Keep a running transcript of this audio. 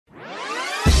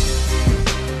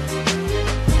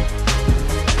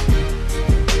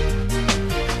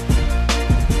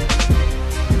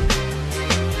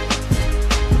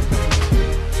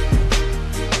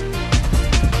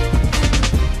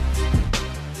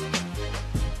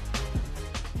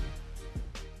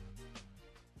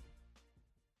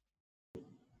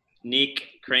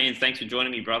Nick Creans, thanks for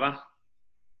joining me, brother.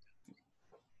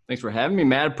 Thanks for having me,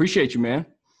 Matt. Appreciate you, man.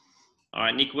 All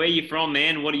right, Nick, where are you from,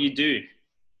 man? What do you do?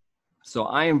 So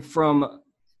I am from,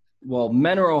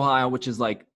 Menor, Ohio, which is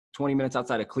like 20 minutes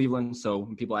outside of Cleveland. So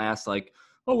when people ask like,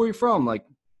 oh, where are you from? Like,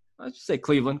 I just say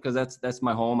Cleveland because that's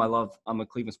my home. I'm a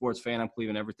Cleveland sports fan. I'm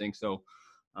Cleveland everything. So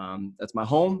that's my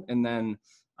home. And then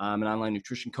I'm an online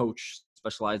nutrition coach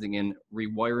specializing in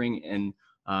rewiring and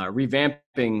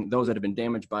revamping those that have been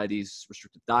damaged by these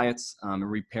restrictive diets and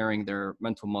repairing their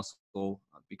mental muscle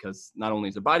because not only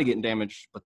is their body getting damaged,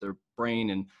 but their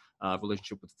brain and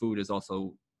relationship with food is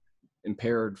also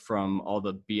impaired from all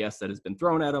the BS that has been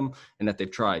thrown at them and that they've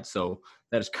tried. So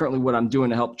that is currently what I'm doing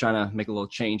to help trying to make a little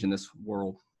change in this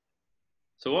world.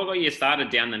 So what got you started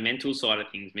down the mental side of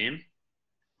things, man?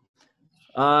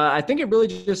 I think it really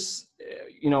just,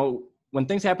 when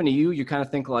things happen to you, you kind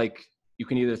of think like, you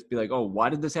can either be like, oh, why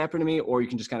did this happen to me? Or you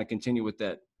can just kind of continue with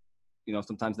that,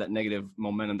 sometimes that negative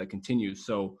momentum that continues.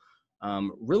 So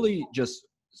really just,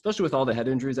 especially with all the head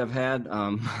injuries I've had.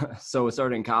 So it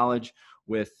started in college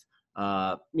with,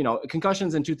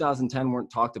 concussions in 2010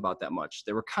 weren't talked about that much.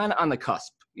 They were kind of on the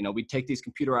cusp. We'd take these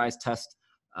computerized tests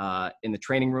in the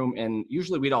training room, and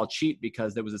usually we'd all cheat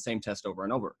because there was the same test over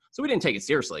and over. So we didn't take it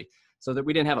seriously, so that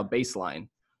we didn't have a baseline.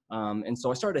 And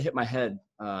so I started to hit my head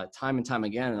time and time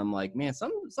again, and I'm like, man,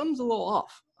 something's a little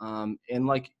off. And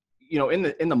like, in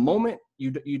the moment,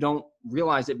 you don't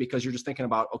realize it because you're just thinking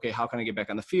about, okay, how can I get back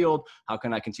on the field? How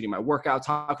can I continue my workouts?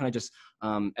 How can I just,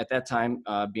 at that time,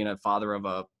 being a father of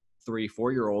a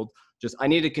 3-4-year-old, just I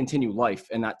need to continue life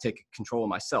and not take control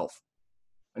of myself.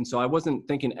 And so I wasn't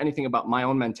thinking anything about my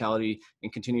own mentality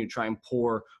and continue to try and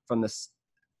pour from this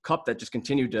cup that just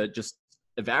continued to just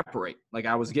evaporate. Like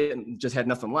I was just had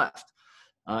nothing left.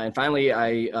 And finally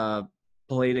I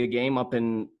played a game up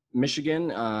in Michigan,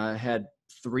 had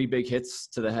 3 big hits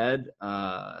to the head.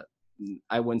 I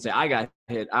wouldn't say I got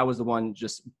hit. I was the one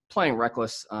just playing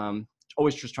reckless,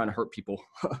 always just trying to hurt people.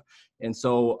 And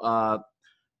so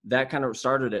that kind of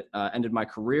started it, ended my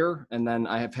career. And then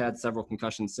I have had several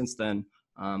concussions since then,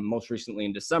 most recently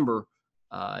in December,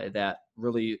 that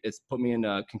really it's put me in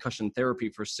concussion therapy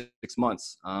for 6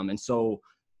 months. And so,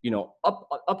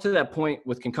 up to that point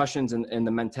with concussions and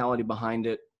the mentality behind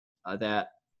it, that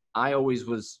I always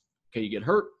was, okay, you get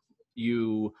hurt,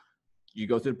 you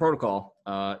go through the protocol,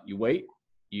 you wait,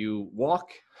 you walk,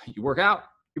 you work out,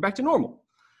 you're back to normal.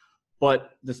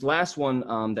 But this last one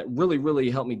that really,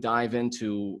 really helped me dive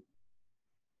into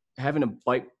having to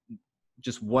bite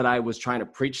just what I was trying to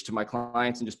preach to my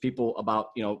clients and just people about,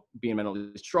 being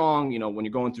mentally strong, when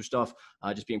you're going through stuff,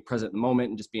 just being present in the moment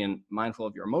and just being mindful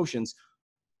of your emotions.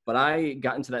 But I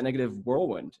got into that negative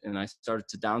whirlwind and I started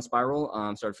to down spiral,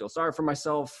 started to feel sorry for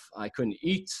myself. I couldn't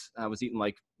eat. I was eating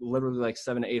literally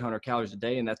 700 to 800 calories a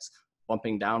day. And that's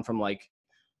bumping down from a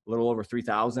little over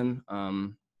 3,000.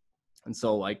 And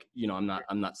so I'm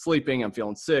not sleeping, I'm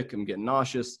feeling sick, I'm getting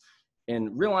nauseous,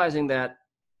 and realizing that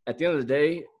at the end of the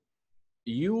day,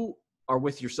 you are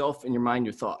with yourself and your mind,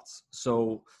 your thoughts.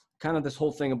 So kind of this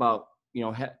whole thing about,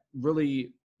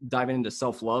 really diving into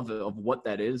self-love of what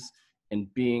that is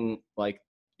and being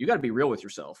you got to be real with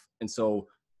yourself. And so,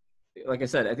 like I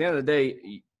said, at the end of the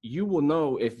day, you will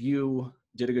know if you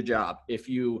did a good job, if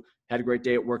you had a great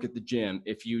day at work at the gym,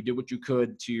 if you did what you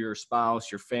could to your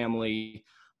spouse, your family.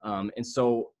 And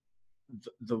so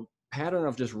the pattern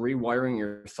of just rewiring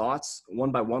your thoughts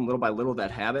one by one, little by little, that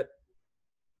habit,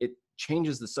 it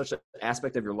changes such an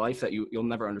aspect of your life that you'll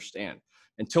never understand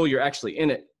until you're actually in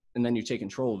it, and then you take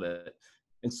control of it.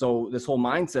 And so this whole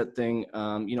mindset thing,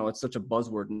 it's such a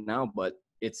buzzword now, but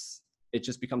it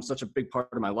just becomes such a big part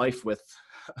of my life with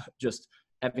just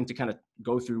having to kind of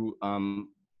go through,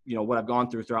 what I've gone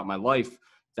through throughout my life,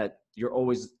 that you're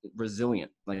always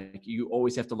resilient. Like you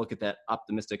always have to look at that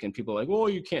optimistic, and people are like, well,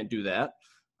 you can't do that.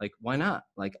 Like, why not?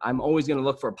 Like, I'm always going to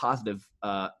look for a positive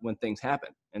when things happen.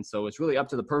 And so it's really up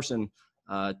to the person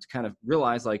to kind of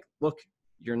realize look,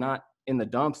 you're not in the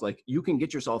dumps. Like you can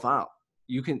get yourself out.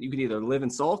 You can either live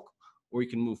and sulk or you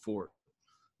can move forward.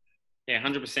 Yeah,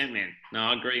 100%, man. No,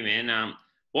 I agree, man.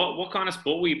 What kind of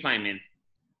sport were you playing, man?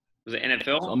 Was it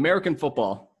NFL? So American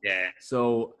football. Yeah.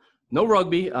 So no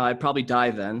rugby. I'd probably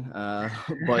die then.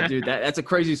 But dude, that's a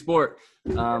crazy sport.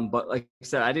 But like I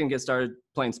said, I didn't get started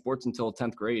playing sports until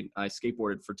 10th grade. I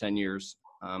skateboarded for 10 years.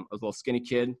 I was a little skinny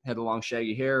kid, had the long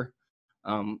shaggy hair.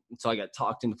 So I got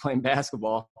talked into playing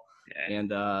basketball. Yeah.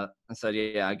 And I said,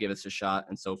 yeah, I give it a shot.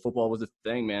 And so football was a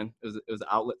thing, man. It was an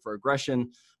outlet for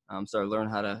aggression. Started learning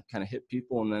how to kind of hit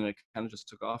people, and then it kind of just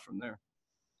took off from there.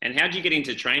 And how'd you get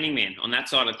into training, man, on that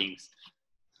side of things?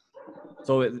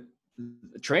 So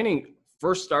training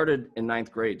first started in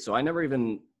ninth grade. So I never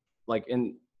even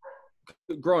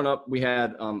growing up, we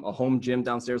had a home gym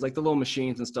downstairs, like the little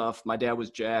machines and stuff. My dad was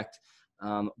jacked.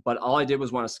 But all I did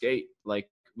was want to skate. Like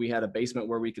we had a basement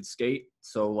where we could skate.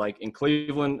 So like in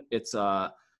Cleveland, it's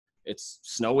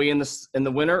snowy in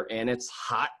the winter and it's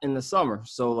hot in the summer.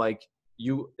 So like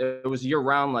it was year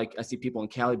round. Like I see people in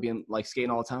Cali being like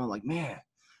skating all the time. I'm like, man,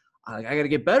 I got to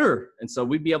get better. And so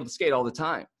we'd be able to skate all the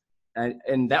time.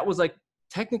 And that was like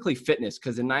technically fitness.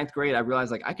 Cause in ninth grade, I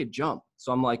realized like I could jump.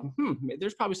 So I'm like,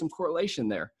 there's probably some correlation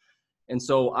there. And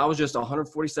so I was just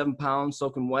 147 pounds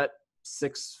soaking wet,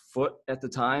 6 foot at the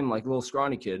time, like a little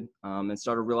scrawny kid. And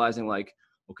started realizing like,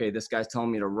 okay, this guy's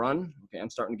telling me to run. Okay, I'm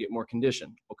starting to get more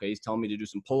conditioned. Okay, he's telling me to do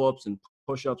some pull-ups and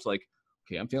push-ups. Like,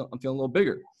 okay, I'm feeling a little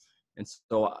bigger. And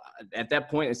so at that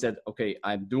point, I said, okay,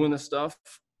 I'm doing this stuff.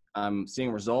 I'm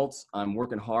seeing results. I'm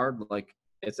working hard. Like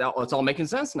it's all making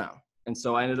sense now. And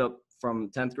so I ended up from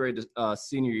 10th grade to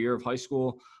senior year of high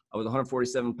school. I was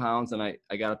 147 pounds and I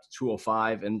got up to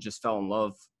 205 and just fell in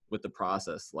love with the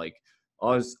process. Like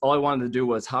all I wanted to do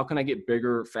was how can I get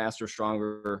bigger, faster,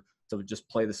 stronger to just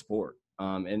play the sport.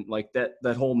 And like that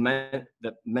whole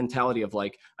that mentality of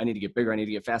like, I need to get bigger, I need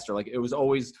to get faster. Like it was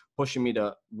always pushing me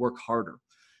to work harder.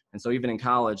 And so even in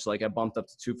college, like I bumped up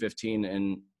to 215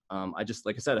 and I just,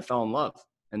 like I said, I fell in love.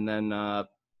 And then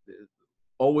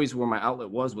always where my outlet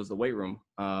was the weight room.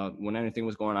 When anything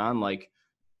was going on, like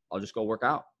I'll just go work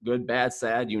out, good, bad,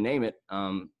 sad, you name it.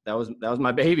 That was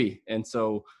my baby. And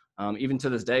so even to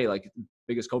this day, like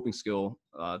biggest coping skill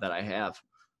that I have.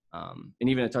 And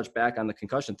even to touch back on the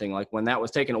concussion thing, like when that was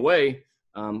taken away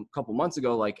a couple months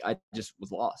ago, like I just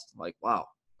was lost. Like, wow,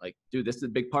 like, dude, this is a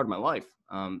big part of my life.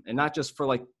 And not just for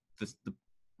like the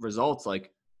results,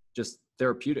 like just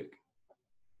therapeutic.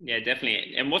 Yeah,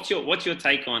 definitely. And what's your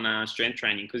take on strength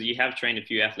training? Because you have trained a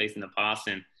few athletes in the past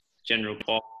and general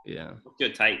pop. Yeah. What's your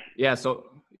take? Yeah. So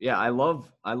yeah, I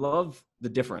love the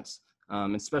difference.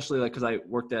 Especially like, cause I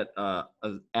worked at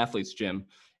an athlete's gym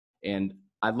and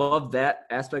I love that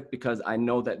aspect because I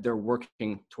know that they're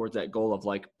working towards that goal of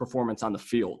like performance on the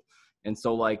field. And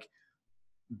so like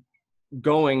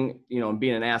going, and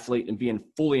being an athlete and being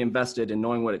fully invested and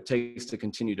knowing what it takes to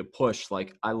continue to push.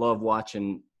 Like I love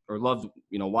watching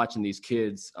these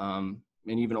kids and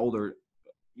even older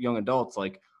young adults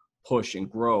like push and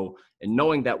grow and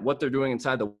knowing that what they're doing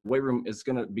inside the weight room is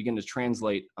going to begin to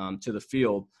translate to the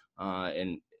field.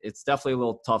 And it's definitely a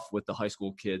little tough with the high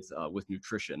school kids with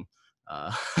nutrition.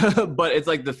 But it's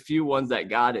like the few ones that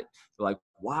got it. They're like,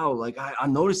 wow, like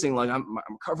I'm noticing like I'm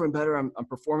recovering better. I'm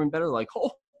performing better. Like,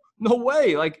 oh, no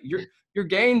way. Like your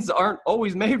gains aren't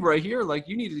always made right here. Like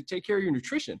you need to take care of your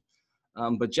nutrition.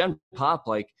 But Gen Pop,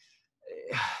 like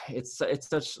it's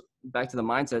such back to the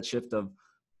mindset shift of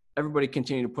everybody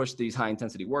continue to push these high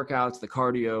intensity workouts, the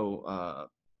cardio,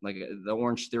 like the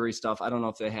Orange Theory stuff. I don't know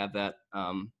if they have that.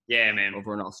 Yeah, man.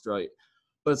 Over in Australia.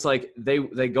 But it's like they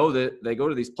go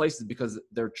to these places because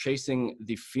they're chasing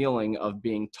the feeling of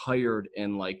being tired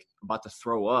and like about to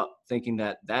throw up, thinking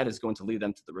that is going to lead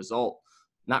them to the result,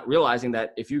 not realizing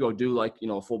that if you go do like,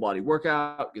 a full body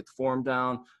workout, get the form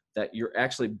down, that you're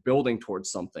actually building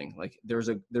towards something. Like there's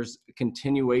a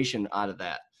continuation out of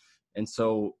that. And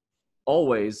so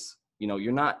always,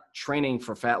 you're not training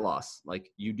for fat loss.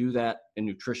 Like you do that in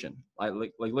nutrition.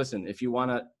 Like listen, if you want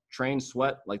to train,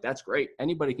 sweat, like that's great.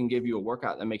 Anybody can give you a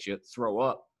workout that makes you throw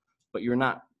up, but you're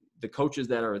not, the coaches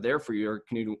that are there for you are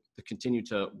continue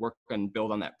to work and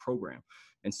build on that program.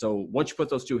 And so once you put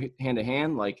those two hand to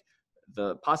hand, like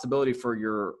the possibility for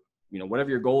your, whatever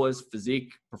your goal is,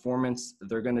 physique, performance,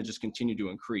 they're going to just continue to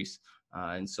increase.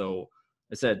 And so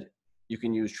I said, you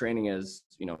can use training as,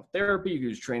 therapy, you can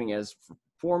use training as for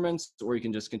performance, or you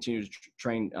can just continue to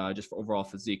train just for overall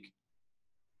physique.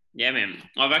 Yeah, man.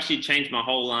 I've actually changed my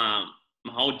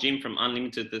whole gym from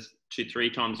unlimited to 3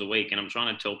 times a week. And I'm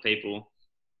trying to tell people,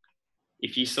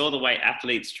 if you saw the way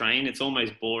athletes train, it's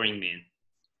almost boring, man.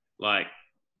 Like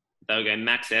they'll go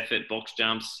max effort, box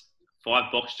jumps,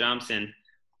 5 box jumps and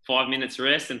 5 minutes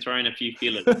rest and throw in a few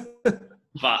fillers.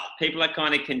 But people are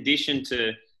kind of conditioned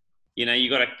to, you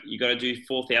got to do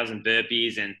 4,000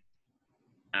 burpees and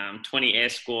 20 air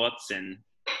squats and,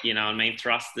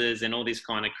 thrusters and all this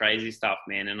kind of crazy stuff,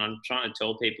 man. And I'm trying to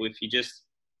tell people, if you just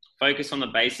focus on the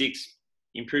basics,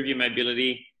 improve your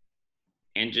mobility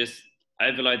and just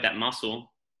overload that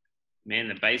muscle, man,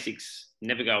 the basics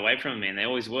never go away from them, man. They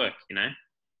always work,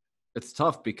 It's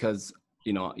tough because,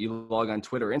 you log on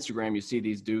Twitter, Instagram, you see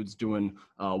these dudes doing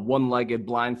one-legged,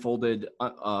 blindfolded,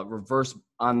 reverse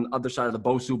on the other side of the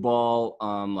Bosu ball.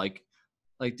 Like,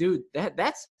 dude,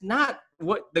 that's not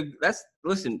what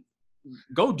listen,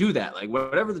 go do that. Like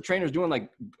whatever the trainer's doing, like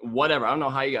whatever. I don't know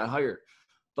how you got hired,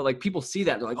 but like people see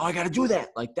that. They're like, oh, I got to do that.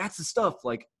 Like that's the stuff.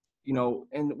 Like, you know,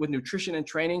 and with nutrition and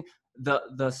training,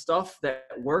 the stuff that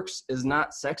works is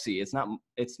not sexy. It's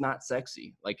not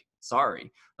sexy. Like,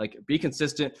 sorry, like be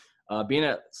consistent, being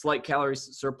a slight calorie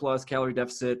surplus, calorie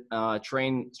deficit,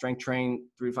 strength train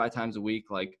 3 to 5 times a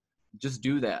week. Like just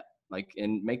do that, like,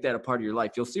 and make that a part of your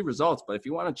life. You'll see results. But if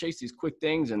you want to chase these quick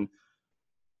things and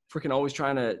freaking always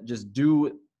trying to just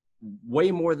do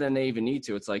way more than they even need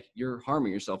to, it's like you're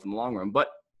harming yourself in the long run. But,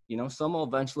 you know, some will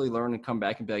eventually learn and come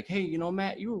back and be like, hey, you know,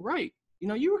 Matt, you were right. You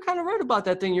know, you were kind of right about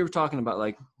that thing you were talking about.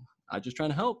 Like, I'm just trying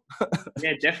to help.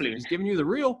 Yeah, definitely. Just giving you the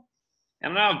real.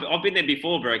 And I know I've been there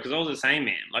before, bro, because I was the same,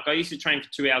 man. Like, I used to train for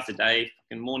 2 hours a day,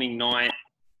 fucking morning, night.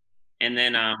 And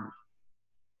then,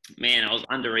 man, I was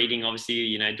under eating, obviously,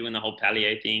 you know, doing the whole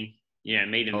paleo thing, you know,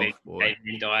 meat and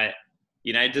vegan diet.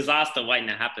 You know, disaster waiting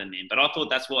to happen, man. But I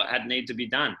thought that's what had needed to be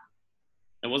done.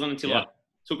 It wasn't until I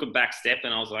took a back step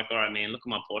and I was like, all right, man, look at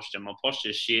my posture. My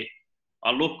posture's shit. I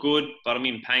look good, but I'm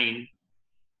in pain.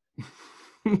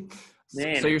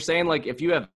 So you're saying, like, if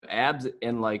you have abs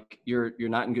and like you're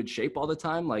not in good shape all the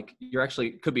time, like you're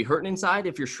actually could be hurting inside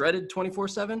if you're shredded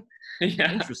 24/7?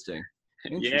 Yeah. Interesting.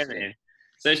 Yeah, man.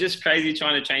 So it's just crazy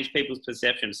trying to change people's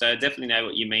perception. So I definitely know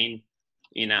what you mean.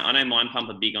 You know, I know Mind Pump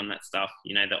are big on that stuff,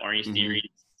 you know, the Orange Theory.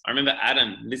 I remember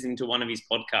Adam listening to one of his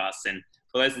podcasts, and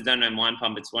for those that don't know Mind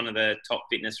Pump, it's one of the top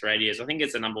fitness radios. I think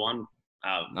it's the number one.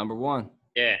 Number one.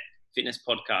 Yeah, fitness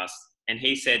podcast. And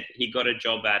he said he got a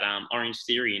job at Orange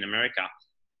Theory in America.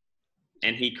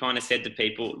 And he kind of said to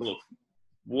people, look,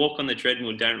 walk on the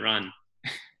treadmill, don't run.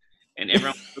 And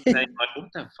everyone was saying, like, what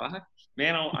the fuck?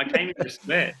 Man, I came in to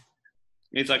sweat.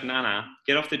 He's like, nah,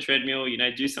 get off the treadmill, you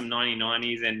know, do some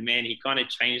 90-90s. And, man, he kind of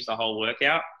changed the whole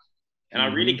workout. And I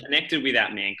really connected with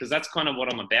that, man, because that's kind of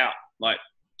what I'm about. Like,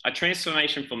 a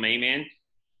transformation for me, man,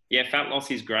 yeah, fat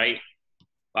loss is great.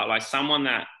 But, like, someone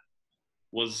that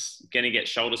was going to get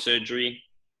shoulder surgery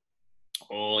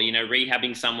or, you know,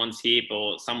 rehabbing someone's hip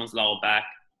or someone's lower back,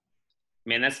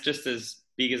 man, that's just as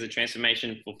big as a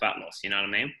transformation for fat loss. You know what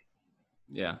I mean?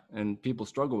 Yeah. And people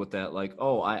struggle with that. Like,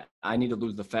 oh, I need to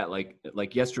lose the fat like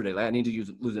yesterday. Like, I need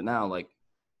to lose it now. Like,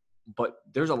 but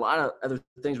there's a lot of other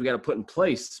things we got to put in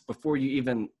place before you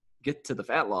even get to the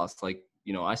fat loss. Like,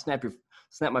 you know, I snap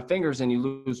my fingers and you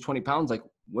lose 20 pounds. Like,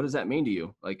 what does that mean to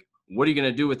you? Like, what are you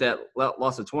going to do with that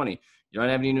loss of 20? You don't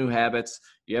have any new habits.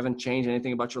 You haven't changed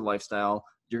anything about your lifestyle.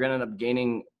 You're going to end up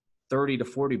gaining 30 to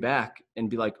 40 back and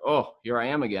be like, oh, here I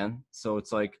am again. So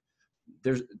it's like,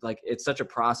 there's like, it's such a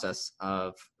process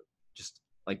of just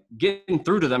like getting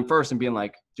through to them first and being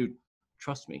like, dude,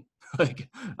 trust me. Like,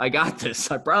 I got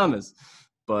this, I promise.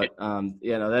 But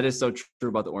you know, that is so true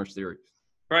about the Orange Theory.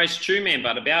 Bro, it's true, man.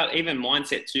 But about even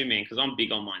mindset too, man, because I'm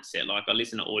big on mindset. Like, I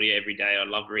listen to audio every day. I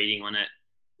love reading on it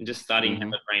and just studying how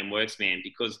the brain works, man,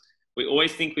 because we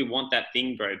always think we want that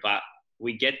thing, bro, but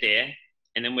we get there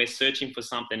and then we're searching for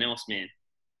something else, man.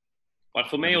 Like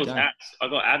for me, it was abs. I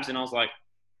got abs and I was like,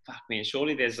 fuck, man,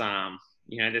 surely there's,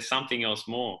 you know, there's something else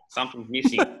more. Something's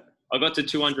missing. I got to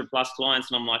 200 plus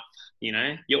clients and I'm like, you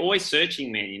know, you're always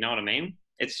searching, man. You know what I mean?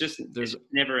 It's just, there's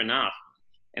never enough.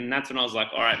 And that's when I was like,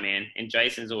 all right, man. And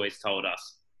Jason's always told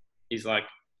us, he's like,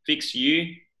 fix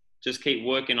you. Just keep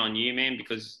working on you, man,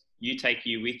 because you take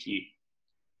you with you.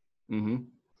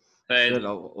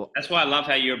 So that's why I love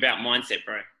how you're about mindset,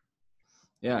 bro.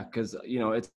 Yeah, because, you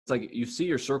know, it's like you see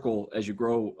your circle as you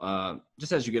grow,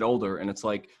 just as you get older. And it's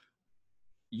like,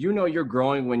 you know, you're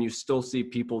growing when you still see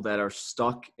people that are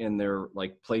stuck in their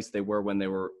like place they were when they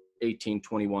were 18,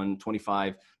 21,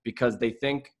 25, because they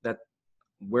think that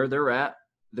where they're at,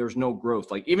 there's no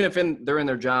growth. Like even if they're in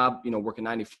their job, you know, working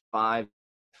 95,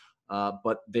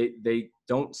 but they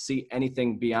don't see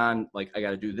anything beyond like, I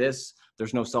got to do this.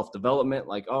 There's no self-development.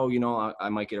 Like, oh, you know, I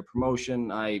might get a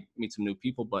promotion. I meet some new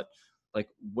people, but like,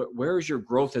 where is your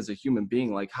growth as a human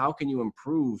being? Like, how can you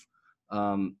improve,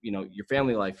 you know, your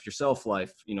family life, your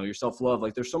self-life, you know, your self-love?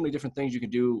 Like there's so many different things you can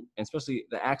do, and especially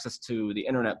the access to the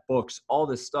internet, books, all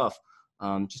this stuff,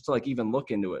 just to like even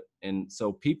look into it. And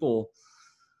so people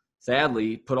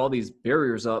sadly put all these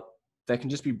barriers up that can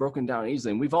just be broken down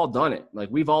easily. And we've all done it. Like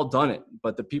we've all done it.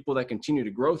 But the people that continue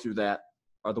to grow through that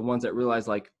are the ones that realize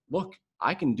like, look,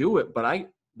 I can do it. But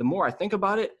the more I think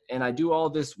about it and I do all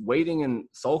this waiting and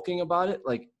sulking about it,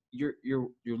 like you're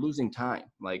losing time.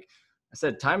 Like I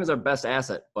said, time is our best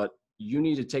asset, but you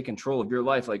need to take control of your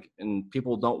life. Like, and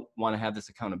people don't want to have this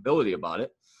accountability about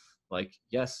it. Like,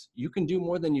 yes, you can do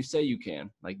more than you say you can.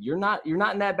 Like you're not in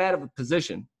that bad of a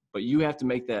position, but you have to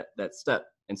make that step.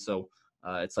 And so,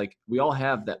 it's like we all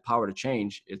have that power to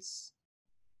change. It's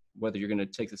whether you're going to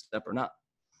take the step or not.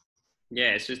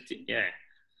 Yeah, it's just,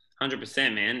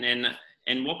 100%, man.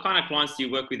 And what kind of clients do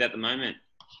you work with at the moment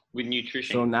with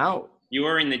nutrition? So now you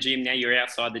are in the gym now. You're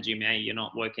outside the gym now. You're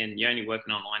not working. You're only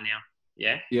working online now.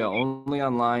 Yeah. Yeah, only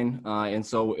online. And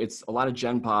so it's a lot of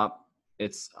Gen Pop.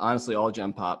 It's honestly all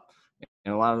Gen Pop.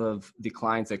 And a lot of the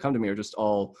clients that come to me are just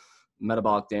all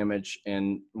metabolic damage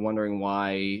and wondering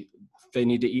why they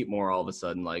need to eat more all of a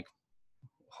sudden. Like,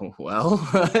 well,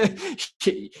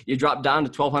 you drop down to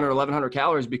 1,200, 1,100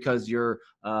 calories because your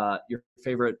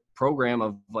favorite program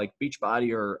of like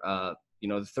Beachbody or, the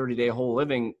 30-day whole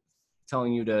living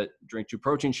telling you to drink 2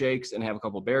 protein shakes and have a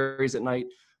couple of berries at night.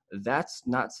 That's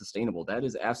not sustainable. That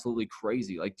is absolutely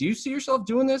crazy. Like, do you see yourself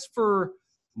doing this for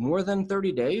more than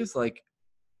 30 days? Like,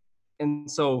 and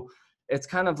so it's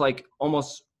kind of like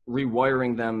almost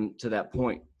rewiring them to that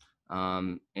point.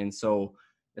 And so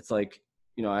it's like,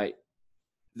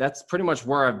 that's pretty much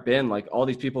where I've been. Like all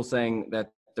these people saying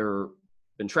that they're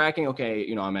been tracking,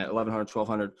 okay, I'm at 1,100,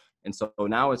 1,200. And so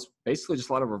now it's basically just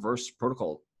a lot of reverse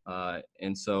protocol.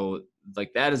 And so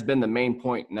like that has been the main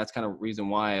point. And that's kind of reason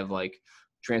why I've like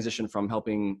transitioned from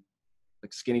helping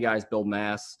like skinny guys build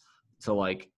mass to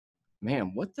like,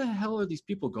 man, what the hell are these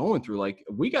people going through? Like,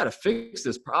 we got to fix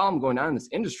this problem going on in this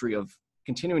industry of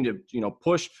continuing to,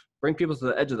 push, bring people to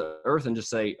the edge of the earth and just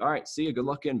say, all right, see you, good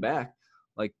luck getting back.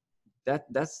 Like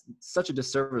that's such a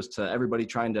disservice to everybody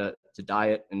trying to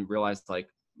diet and realize like,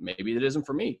 maybe it isn't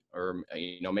for me, or,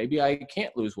 maybe I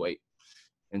can't lose weight.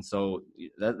 And so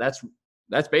that's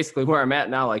basically where I'm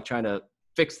at now, like trying to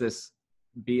fix this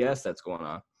BS that's going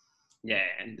on. Yeah.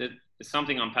 And it's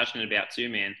something I'm passionate about too,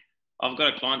 man. I've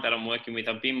got a client that I'm working with.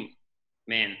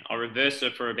 I reversed her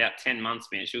for about 10 months,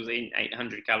 man. She was eating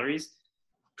 800 calories.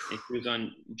 And she was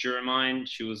on Duromine.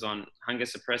 She was on hunger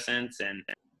suppressants and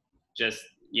just,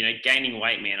 gaining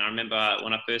weight, man. I remember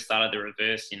when I first started the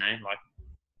reverse, like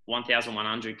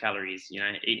 1,100 calories,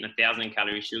 eating 1,000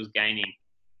 calories, she was gaining.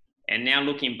 And now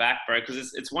looking back, bro,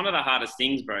 because it's one of the hardest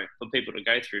things, bro, for people to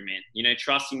go through, man.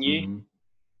 Trusting you,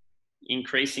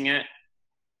 increasing it,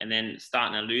 and then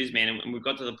starting to lose, man. And we've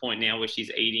got to the point now where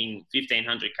she's eating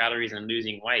 1,500 calories and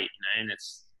losing weight, and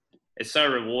it's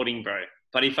so rewarding, bro.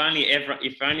 But if only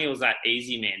it was that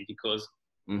easy, man, because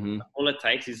all it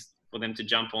takes is for them to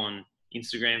jump on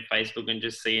Instagram, Facebook, and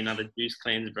just see another juice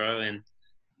cleanse, bro. And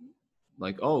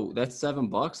like, oh, that's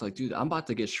 $7. Like, dude, I'm about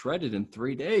to get shredded in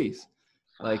 3 days.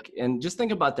 Like, and just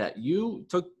think about that. You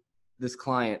took this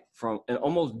client from and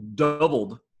almost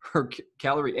doubled her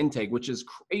calorie intake, which is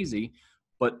crazy.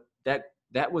 But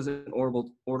that was in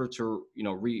order to,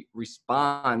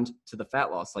 respond to the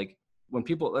fat loss. Like when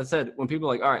people are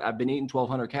like, all right, I've been eating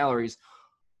 1,200 calories,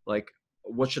 like,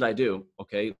 what should I do?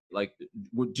 Okay. Like,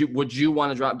 would you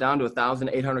want to drop down to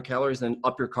 1,800 calories and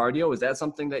up your cardio? Is that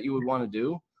something that you would want to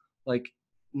do? Like,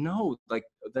 no, like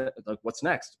what's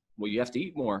next? Well, you have to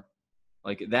eat more.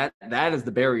 Like that is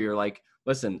the barrier. Like,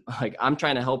 listen, like I'm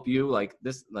trying to help you like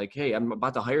this, like, hey, I'm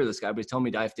about to hire this guy, but he's telling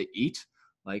me I have to eat.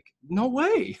 Like, no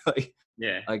way. Like,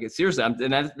 yeah, like seriously.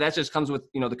 And that just comes with,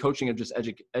 the coaching of just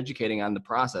educating on the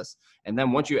process. And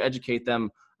then once you educate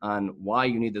them on why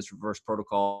you need this reverse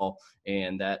protocol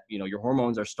and that, your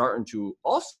hormones are starting to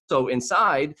also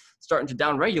inside starting to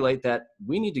downregulate, that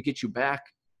we need to get you back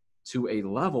to a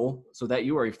level so that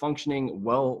you are a functioning,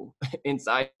 well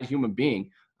inside human being.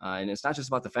 And it's not just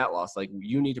about the fat loss. Like,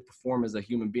 you need to perform as a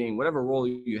human being, whatever role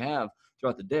you have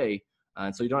throughout the day.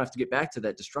 And so you don't have to get back to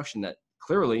that destruction that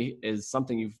clearly is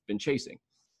something you've been chasing.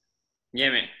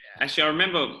 Yeah, man. Actually, I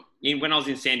remember when I was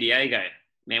in San Diego,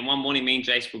 man, one morning me and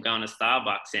Jace were going to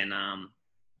Starbucks and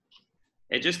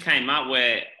it just came up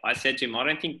where I said to him, I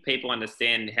don't think people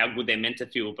understand how good they're meant to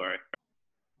feel, bro.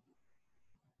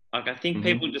 Like, I think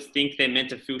people just think they're meant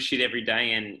to feel shit every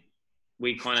day and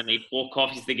we kind of need 4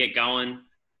 coffees to get going.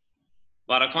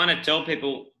 But I kind of tell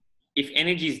people, if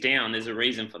energy's down, there's a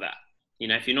reason for that.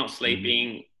 If you're not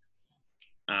sleeping,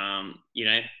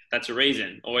 that's a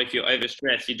reason. Or if you're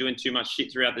overstressed, you're doing too much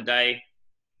shit throughout the day,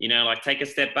 like take a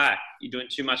step back. You're doing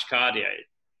too much cardio.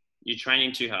 You're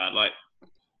training too hard. Like,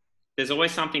 there's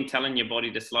always something telling your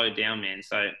body to slow down, man.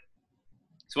 So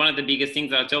it's one of the biggest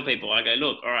things that I tell people. I go,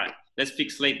 look, all right, let's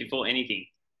fix sleep before anything.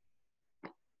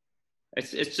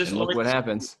 It's just, and look what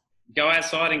happens. Go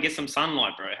outside and get some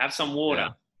sunlight, bro. Have some water. Yeah.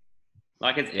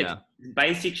 Like, it's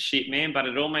basic shit, man, but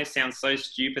it almost sounds so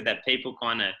stupid that people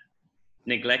kind of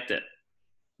neglect it.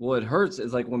 Well, it hurts.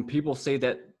 It's like when people say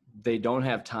that they don't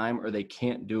have time or they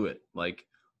can't do it. Like,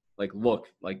 look,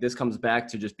 like this comes back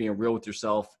to just being real with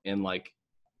yourself and like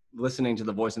listening to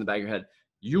the voice in the back of your head.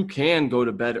 You can go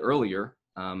to bed earlier.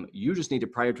 You just need to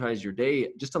prioritize your day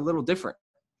just a little different.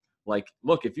 Like,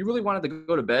 look, if you really wanted to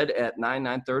go to bed at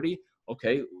 9:30,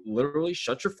 okay, literally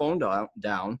shut your phone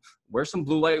down, wear some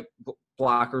blue light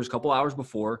blockers a couple hours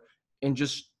before, and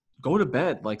just go to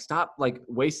bed. Like, stop like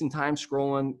wasting time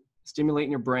scrolling,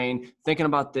 stimulating your brain, thinking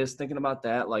about this, thinking about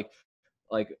that.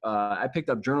 I picked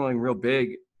up journaling real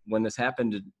big when this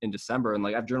happened in December, and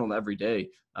like I've journaled every day,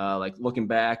 like looking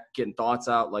back, getting thoughts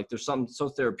out. Like there's something so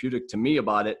therapeutic to me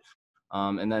about it.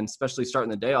 And then especially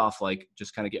starting the day off, like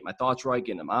just kind of get my thoughts right,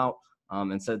 getting them out.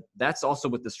 And so that's also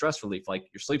with the stress relief. Like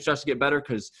your sleep starts to get better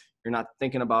because you're not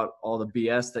thinking about all the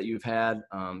BS that you've had.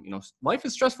 Life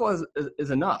is stressful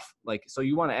is enough. Like, so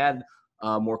you want to add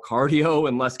more cardio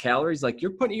and less calories. Like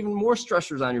you're putting even more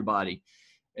stressors on your body.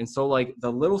 And so like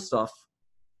the little stuff,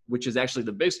 which is actually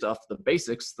the big stuff, the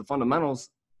basics, the fundamentals,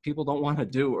 people don't want to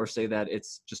do or say that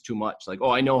it's just too much. Like,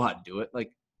 oh, I know how to do it.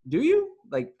 Like, do you?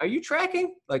 Like, are you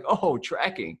tracking? Like, oh,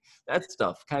 tracking. That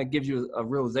stuff kind of gives you a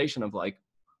realization of like,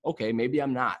 okay, maybe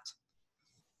I'm not.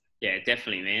 Yeah,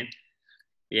 definitely, man.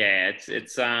 Yeah,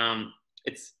 it's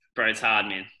bro, it's hard,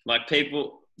 man. Like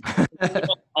people, I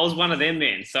was one of them,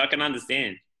 man. So I can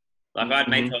understand. Like I had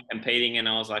mates competing, and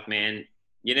I was like, man,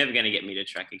 you're never gonna get me to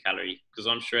track a calorie because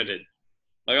I'm shredded.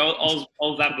 Like I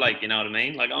was that Blake, you know what I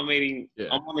mean? Like I'm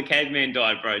on the caveman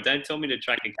diet, bro. Don't tell me to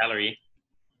track a calorie.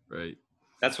 Right.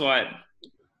 That's why,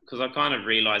 because I kind of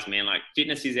realized, man, like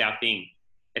fitness is our thing.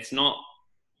 It's not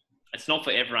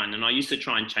for everyone. And I used to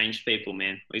try and change people,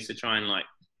 man. I used to try and like,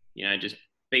 just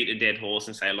beat a dead horse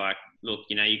and say like, look,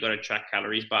 you got to track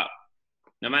calories. But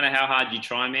no matter how hard you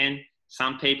try, man,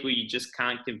 some people you just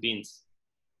can't convince.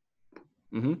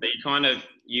 Mm-hmm. But you kind of,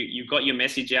 you've got your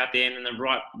message out there, and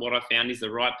what I found is the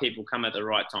right people come at the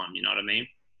right time. You know what I mean?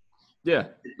 Yeah.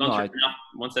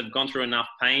 Once they've gone through enough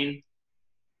pain,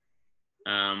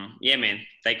 yeah, man,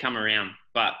 they come around.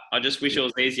 But I just wish it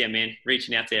was easier, man,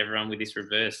 reaching out to everyone with this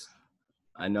reverse.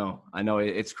 I know.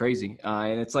 It's crazy.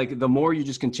 And it's like the more you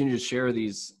just continue to share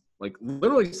these, like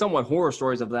literally somewhat horror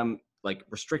stories of them, like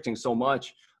restricting so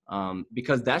much,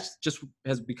 because that's just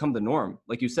has become the norm.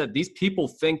 Like you said, these people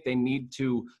think they need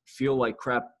to feel like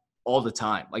crap all the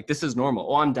time. Like this is normal.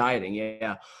 Oh, I'm dieting.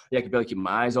 Yeah. I could barely keep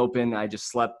my eyes open. I just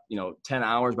slept, 10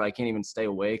 hours, but I can't even stay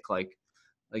awake.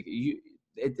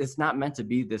 It's not meant to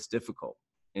be this difficult.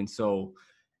 And so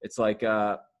it's like,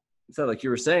 like you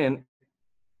were saying,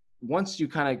 once you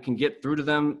kind of can get through to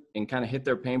them and kind of hit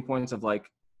their pain points of like,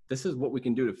 this is what we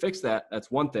can do to fix that.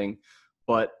 That's one thing.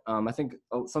 But I think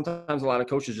sometimes a lot of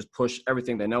coaches just push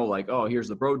everything they know, like, oh, here's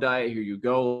the bro diet, here you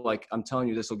go. Like, I'm telling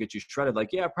you, this will get you shredded. Like,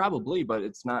 yeah, probably, but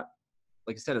it's not,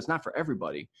 like I said, it's not for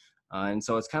everybody. And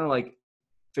so it's kind of like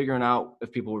figuring out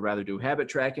if people would rather do habit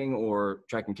tracking or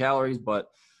tracking calories. But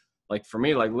like for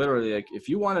me, like literally, like if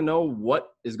you want to know what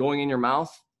is going in your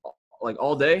mouth, like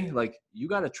all day, like you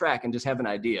got to track and just have an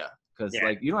idea. Because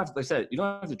like you don't have to, like I said, you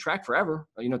don't have to track forever.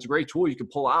 It's a great tool you can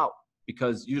pull out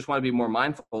because you just want to be more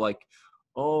mindful. Like,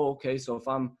 oh, okay, so if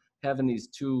I'm having these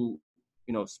 2,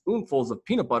 spoonfuls of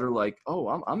peanut butter, like, oh,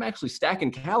 I'm actually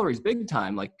stacking calories big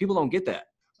time. Like people don't get that.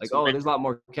 Like, oh, there's a lot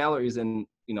more calories in,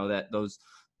 those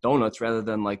donuts rather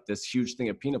than like this huge thing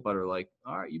of peanut butter. Like,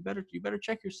 all right, you better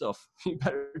check yourself. You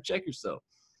better check yourself.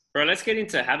 Bro, let's get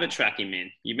into habit tracking,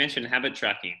 man. You mentioned habit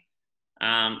tracking.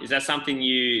 Is that something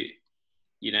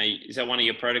is that one of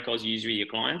your protocols you use with your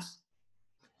clients?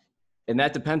 And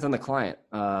that depends on the client.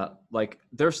 Like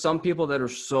there's some people that are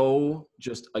so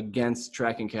just against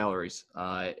tracking calories.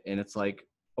 And it's like,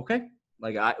 okay,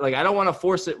 I don't want to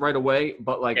force it right away,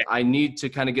 but I need to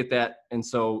kind of get that. And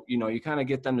so, you kind of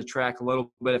get them to track a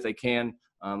little bit if they can.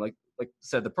 Like I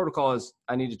said, the protocol is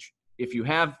if you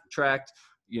have tracked,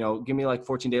 give me like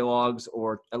 14-day logs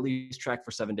or at least track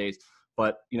for 7 days.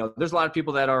 But, there's a lot of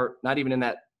people that are not even in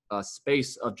that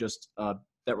space of just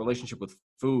that relationship with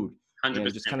food 100%,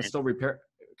 and just kind of still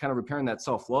repairing that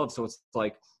self-love. So it's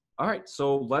like, all right,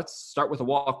 so let's start with a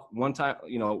walk one time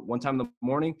in the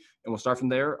morning, and we'll start from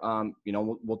there.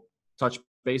 We'll touch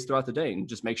base throughout the day and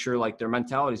just make sure like their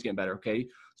mentality is getting better. Okay.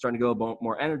 Starting to get a little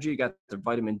more energy. You got the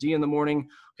vitamin D in the morning.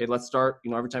 Okay. Let's start,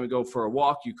 every time you go for a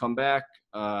walk, you come back,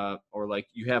 or like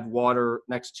you have water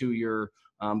next to your,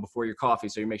 before your coffee.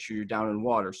 So you make sure you're down in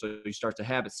water. So you start to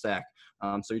habit stack.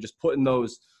 So you're just putting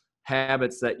those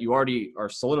habits that you already are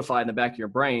solidified in the back of your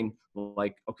brain.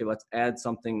 Like, okay, let's add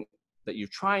something that you're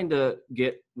trying to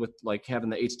get with like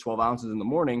having the 8 to 12 ounces in the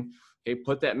morning.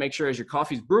 Okay. Make sure as your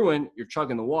coffee's brewing, you're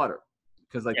chugging the water.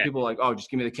 Because people are like, oh, just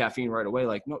give me the caffeine right away.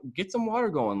 Like, no, get some water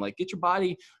going. Like, get your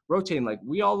body rotating. Like,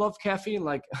 we all love caffeine.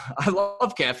 Like, I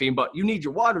love caffeine, but you need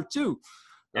your water too.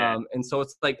 Yeah. And so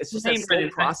it's like, it's just that slow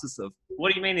process of.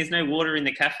 What do you mean there's no water in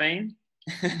the caffeine?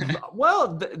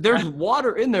 Well, there's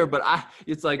water in there, but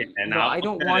it's like, Yeah, no, I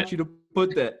don't want you to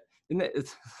put that in there.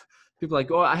 It's, people are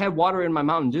like, oh, I had water in my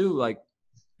Mountain Dew. Like,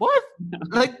 what?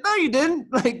 Like, no, you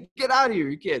didn't. Like, get out of here.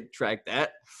 You can't track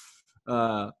that.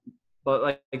 But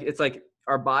like, it's like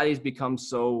our bodies become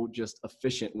so just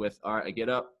efficient with, all right, I get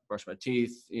up, brush my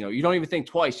teeth. You know, you don't even think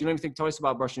twice. You don't even think twice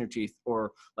about brushing your teeth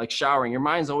or like showering. Your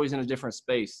mind's always in a different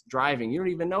space. Driving, you don't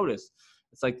even notice.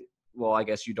 It's like, well, I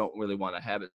guess you don't really want a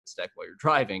habit stack while you're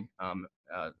driving,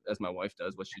 as my wife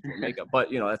does, what she's doing makeup.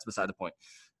 But, you know, that's beside the point.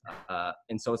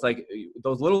 And so it's like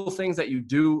those little things that you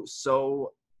do,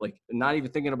 so like not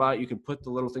even thinking about it, you can put the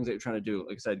little things that you're trying to do,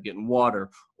 like I said, getting water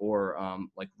or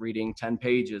like reading 10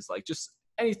 pages, like just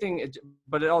anything,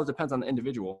 but it all depends on the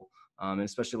individual. And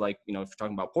especially like, you know, if you're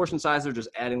talking about portion size, or just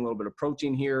adding a little bit of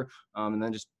protein here. And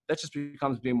then that just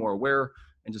becomes being more aware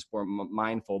and just more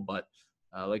mindful. But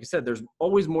like I said, there's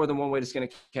always more than one way to skin a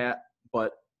cat,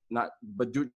 but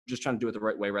just trying to do it the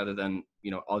right way rather than, you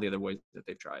know, all the other ways that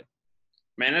they've tried.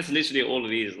 Man, that's literally all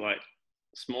it is. Like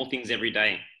small things every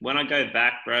day. When I go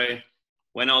back, bro,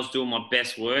 when I was doing my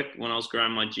best work, when I was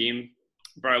growing my gym,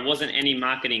 bro, it wasn't any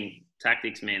marketing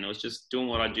tactics, man. It was just doing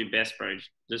what I do best, bro.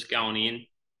 Just going in.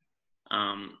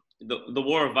 The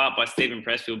War of Art by Stephen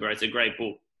Pressfield, bro. It's a great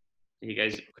book. He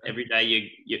goes, every day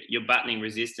you're battling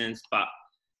resistance, but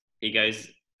he goes,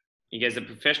 the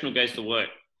professional goes to work.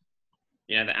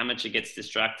 You know, the amateur gets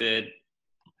distracted,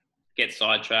 gets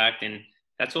sidetracked, and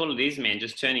that's all it is, man.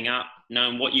 Just turning up,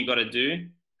 knowing what you got to do.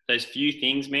 Those few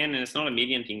things, man, and it's not a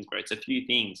million things, bro. It's a few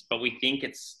things, but we think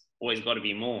it's always got to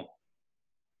be more.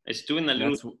 It's doing the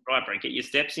little right, bro. Get your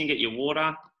steps in, get your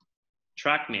water,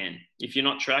 track, man. If you're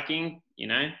not tracking, you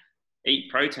know,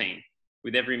 eat protein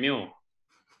with every meal.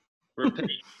 Repeat.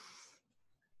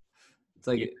 It's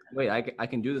like, wait, I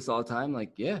can do this all the time.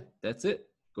 Like, yeah, that's it.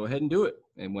 Go ahead and do it.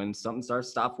 And when something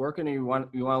stops working and you want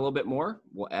a little bit more,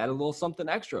 we'll add a little something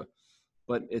extra.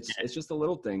 But it's just the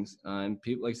little things. And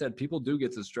people, like I said, people do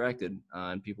get distracted,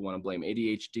 and people want to blame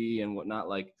ADHD and whatnot.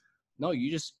 Like, no, you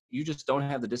just don't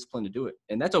have the discipline to do it.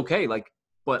 And that's okay. Like,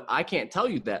 but I can't tell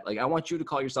you that. Like, I want you to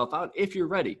call yourself out if you're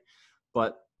ready.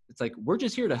 But it's like, we're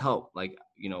just here to help. Like,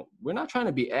 you know, we're not trying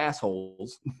to be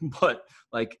assholes, but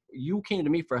like, you came to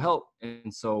me for help.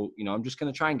 And so, you know, I'm just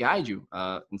going to try and guide you.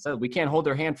 Instead, we can't hold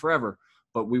their hand forever,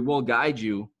 but we will guide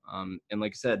you. And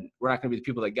like I said, we're not going to be the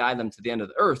people that guide them to the end of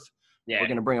the earth. Yeah. We're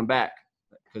going to bring them back,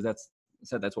 because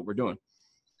that's what we're doing.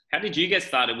 How did you get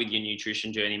started with your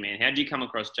nutrition journey, man? How did you come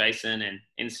across Jason and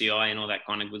NCI and all that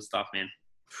kind of good stuff, man?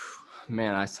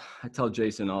 Man, I tell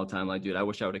Jason all the time, like, dude, I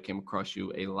wish I would have came across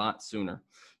you a lot sooner.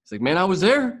 He's like, man, I was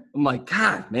there. I'm like,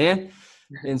 God, man.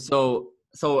 And so,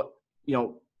 you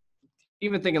know,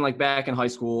 even thinking like back in high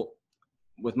school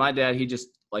with my dad, he just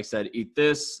like said, eat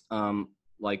this,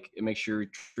 like make sure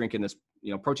you're drinking this,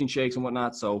 you know, protein shakes and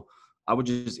whatnot. So I would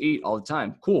just eat all the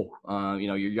time. Cool. You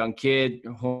know, you're a young kid,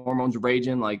 your hormones are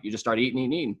raging, like you just start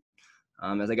eating.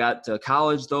 As I got to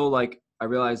college though, like I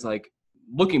realized, like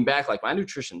looking back, like my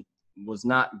nutrition was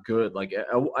not good. Like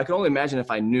I could only imagine if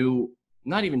I knew,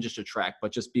 not even just to track,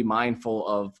 but just be mindful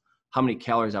of how many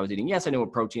calories I was eating. Yes, I knew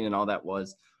what protein and all that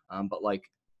was, but like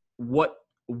what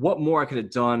more I could have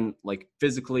done, like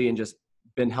physically, and just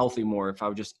been healthy more if I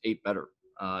would just ate better.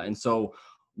 And so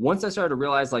once I started to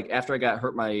realize, like after I got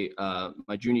hurt my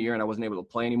junior year and I wasn't able to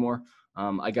play anymore,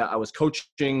 I was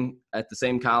coaching at the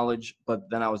same college, but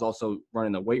then I was also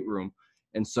running the weight room.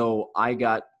 And so I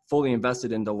got fully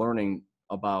invested into learning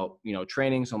about, you know,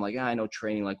 training. So I'm like, yeah, I know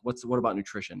training, like what about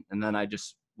nutrition? And then I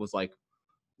just was like,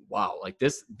 wow, like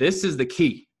this is the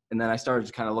key. And then I started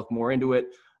to kind of look more into it.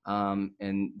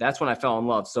 And that's when I fell in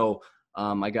love. So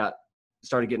I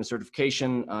started getting a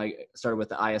certification. I started with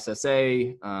the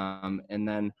ISSA. And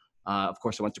then of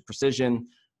course I went to Precision,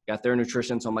 got their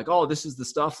nutrition. So I'm like, oh, this is the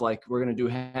stuff, like we're going to do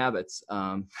habits.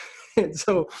 And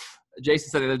so Jason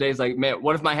said the other day, he's like, man,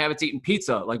 what if my habit's eating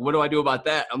pizza? Like, what do I do about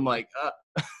that? I'm like,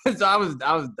 so I was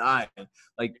dying.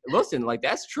 Like, listen, like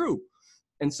that's true.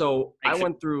 And so I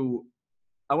went through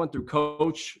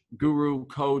coach, guru,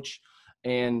 coach,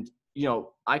 and, you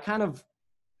know, I kind of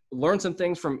learned some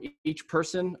things from each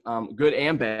person, good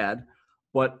and bad,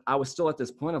 but I was still at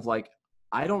this point of like,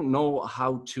 I don't know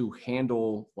how to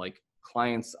handle like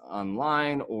clients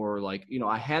online, or like, you know,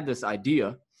 I had this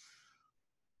idea.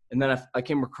 And then I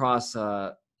came across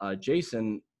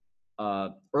Jason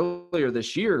earlier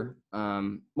this year.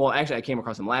 Well, actually I came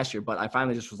across him last year, but I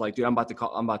finally just was like, dude, I'm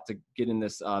about to get in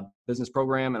this business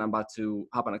program, and I'm about to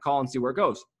hop on a call and see where it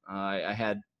goes. I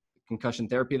had concussion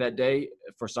therapy that day.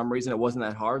 For some reason, it wasn't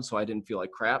that hard, so I didn't feel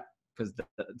like crap, because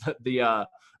the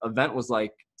event was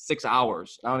like 6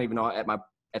 hours. I don't even know, at my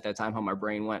at that time how my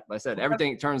brain went. But I said,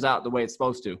 everything turns out the way it's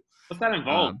supposed to. What's that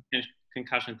involved?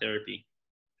 Concussion therapy.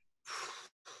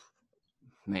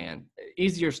 Man,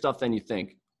 easier stuff than you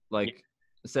think. Like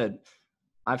I said,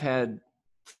 I've had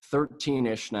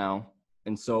 13-ish now.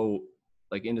 And so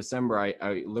like in December,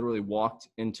 I literally walked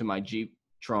into my Jeep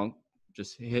trunk,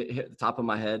 just hit the top of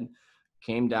my head,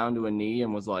 came down to a knee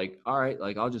and was like, all right,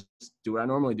 like I'll just do what I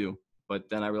normally do. But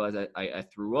then I realized I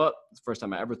threw up. It's the first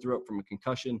time I ever threw up from a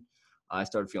concussion. I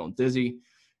started feeling dizzy.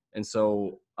 And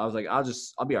so I was like,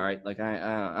 I'll be all right. Like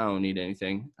I don't need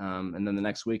anything. And then the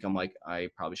next week I'm like, I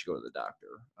probably should go to the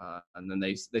doctor. And then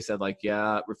they said like,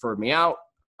 yeah, referred me out.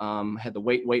 Had to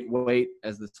wait.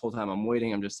 As this whole time I'm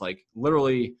waiting, I'm just like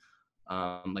literally,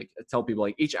 like I tell people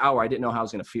like each hour I didn't know how I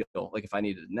was going to feel. Like if I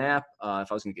needed a nap, if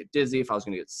I was going to get dizzy, if I was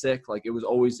going to get sick, like it was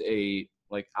always a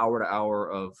like hour to hour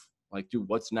of like, dude,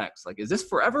 what's next? Like, is this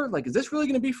forever? Like, is this really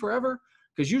going to be forever?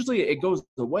 Because usually it goes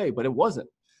away, but it wasn't.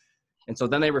 And so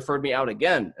then they referred me out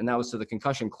again, and that was to the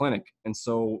concussion clinic. And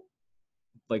so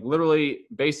like literally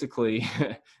basically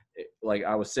like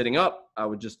I was sitting up, I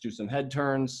would just do some head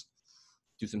turns,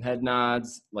 do some head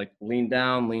nods, like lean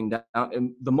down,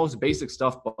 and the most basic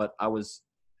stuff, but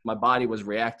my body was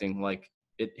reacting like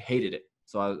it hated it.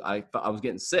 So I was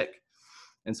getting sick.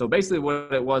 And so basically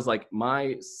what it was like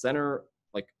my center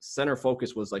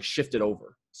focus was like shifted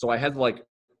over. So I had like,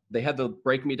 they had to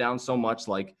break me down so much,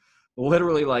 like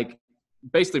literally like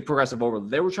basically progressive overload.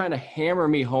 They were trying to hammer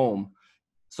me home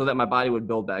so that my body would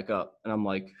build back up. And I'm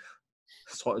like,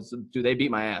 so, dude, they beat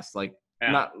my ass. Like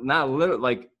not literally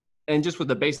like, and just with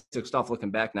the basic stuff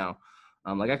looking back now,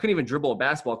 like I couldn't even dribble a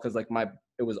basketball because like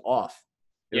it was off.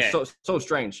 It was so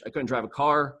strange. I couldn't drive a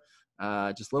car.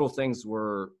 Just little things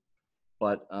were,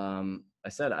 but I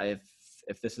said,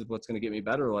 if this is what's going to get me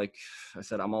better, like I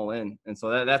said, I'm all in. And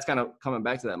so that's kind of coming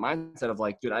back to that mindset of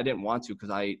like, dude, I didn't want to, because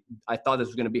I thought this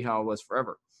was going to be how I was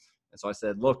forever. And so I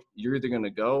said, look, you're either going to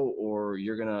go or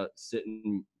you're going to sit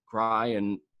and cry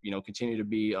and, you know, continue to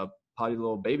be a potty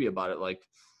little baby about it. Like,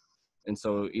 and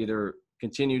so either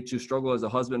continue to struggle as a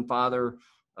husband, father,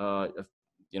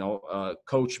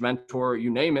 coach, mentor,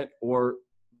 you name it, or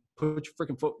put your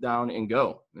freaking foot down and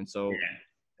go. And so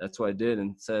that's what I did,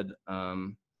 and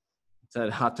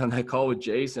hopped on that call with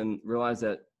Jace and realized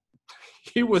that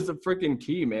he was the freaking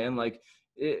key, man. Like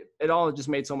it all just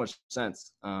made so much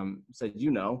sense. Said,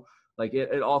 like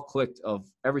it all clicked of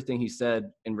everything he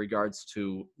said in regards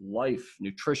to life,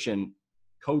 nutrition,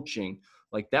 coaching.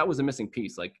 Like that was a missing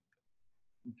piece. Like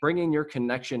bringing your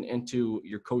connection into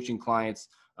your coaching clients,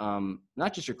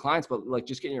 not just your clients, but like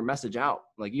just getting your message out.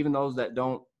 Like even those that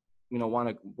don't, want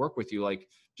to work with you, like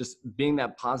just being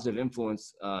that positive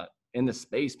influence, in the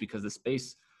space, because the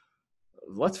space,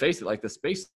 let's face it, like the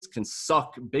space can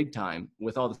suck big time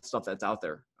with all the stuff that's out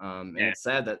there. And it's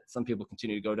sad that some people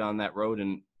continue to go down that road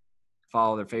and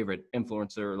follow their favorite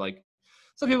influencer. Like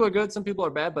some people are good, some people are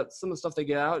bad, but some of the stuff they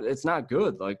get out, it's not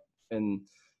good. Like, and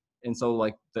so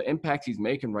like the impact he's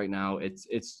making right now, it's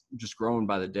just growing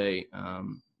by the day.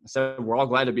 So we're all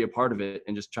glad to be a part of it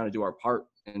and just trying to do our part.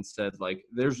 And said, like,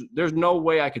 there's no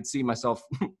way I could see myself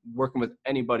working with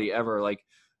anybody ever. Like,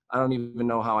 I don't even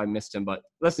know how I missed him, but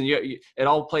listen, it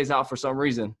all plays out for some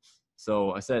reason.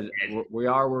 So I said, we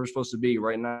are where we're supposed to be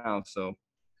right now. So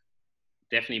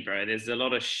definitely, bro. There's a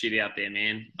lot of shit out there,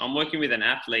 man. I'm working with an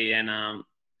athlete and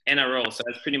NRL. So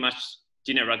it's pretty much,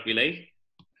 do you know rugby league?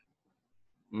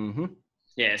 Mm-hmm.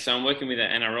 Yeah. So I'm working with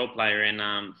an NRL player,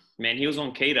 and man, he was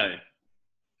on keto.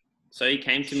 So he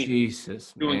came to me.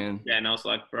 Jesus, man. Yeah, and I was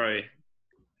like, bro,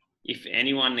 if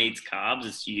anyone needs carbs,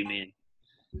 it's you, man.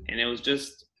 And it was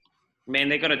just, man,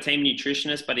 they got a team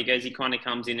nutritionist, but he kind of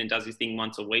comes in and does his thing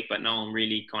once a week, but no one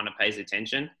really kind of pays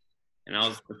attention. And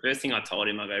the first thing I told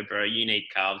him, I go, bro, you need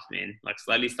carbs, man. Like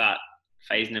slowly start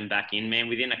phasing them back in, man.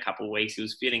 Within a couple of weeks, he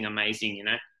was feeling amazing,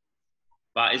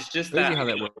 But it's just crazy how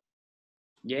that works.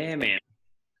 Yeah, man.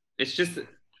 It's just,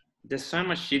 there's so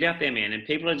much shit out there, man. And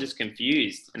people are just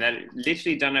confused and they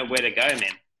literally don't know where to go, man.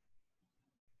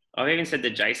 I've even said to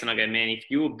Jason, I go, man,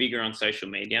 if you were bigger on social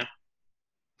media,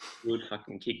 you would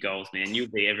fucking kick goals, man.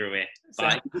 You'd be everywhere.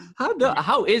 But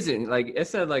how is it? Like I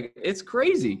said, like it's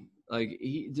crazy. Like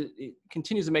he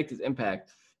continues to make this impact.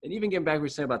 And even getting back to what you're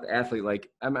saying about the athlete, like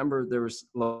I remember there was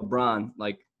LeBron,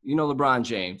 like LeBron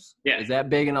James. Yeah. Is that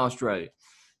big in Australia?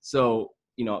 So,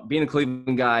 being a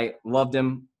Cleveland guy, loved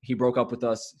him. He broke up with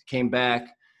us, came back,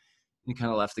 he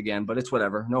kind of left again, but it's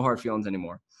whatever. No hard feelings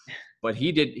anymore. But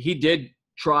he did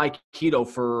try keto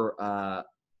for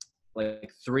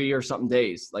like 3 or something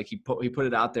days. Like he put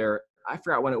it out there. I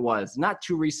forgot when it was. Not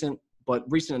too recent, but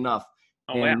recent enough.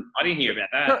 Oh, wow. I didn't hear about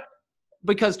that.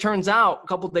 because turns out a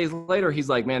couple of days later, he's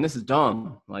like, man, this is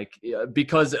dumb. Like,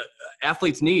 because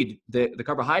athletes need the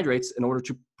carbohydrates in order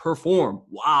to perform.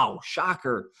 Wow.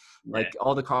 Shocker. Yeah. Like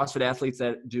all the CrossFit athletes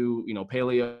that do,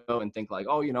 paleo and think like,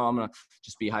 oh, I'm going to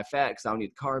just be high fat because I don't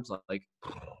need carbs. Like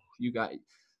you got,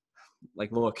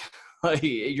 like, look,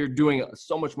 you're doing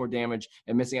so much more damage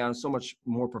and missing out on so much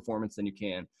more performance than you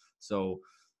can. So,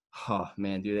 oh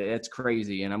man, dude, it's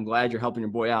crazy. And I'm glad you're helping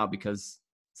your boy out, because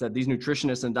said these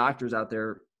nutritionists and doctors out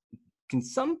there can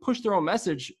some push their own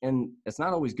message, and it's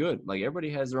not always good. Like everybody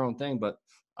has their own thing, but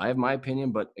I have my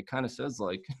opinion, but it kind of says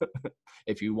like,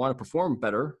 if you want to perform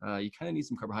better, you kind of need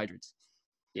some carbohydrates.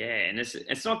 Yeah. And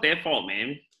it's not their fault,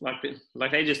 man.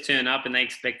 Like they just turn up and they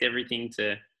expect everything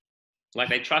to, like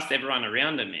they trust everyone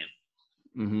around them, man.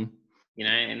 Mm-hmm.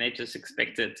 And they just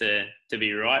expect it to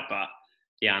be right. But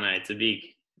yeah, I know it's a big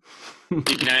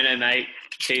no, mate.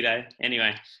 Cheeto.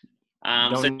 Anyway.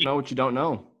 Don't know what you don't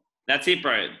know. That's it,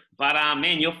 bro. But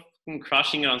man, you're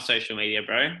crushing it on social media,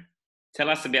 bro. Tell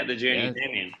us about the journey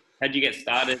there, man. How'd you get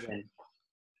started? And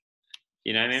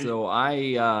man. So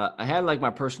I had like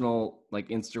my personal like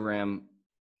Instagram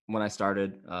when I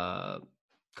started a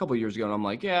couple of years ago, and I'm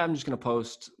like, yeah, I'm just gonna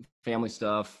post family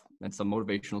stuff and some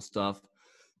motivational stuff.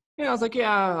 I was like,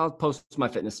 yeah, I'll post my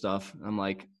fitness stuff. I'm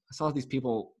like, I saw these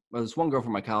people. There was one girl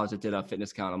from my college that did a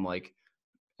fitness account. I'm like,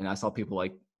 and I saw people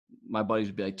like, my buddies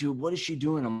would be like, dude, what is she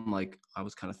doing? I'm like, I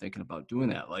was kind of thinking about doing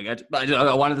that. Like,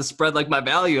 I wanted to spread like my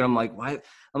value. And I'm like, why?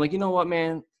 I'm like, you know what,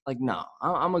 man? Like, no,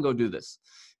 I'm going to go do this.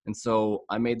 And so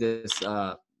I made this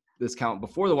account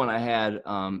before the one I had.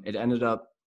 It ended up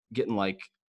getting like,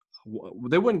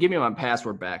 they wouldn't give me my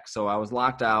password back. So I was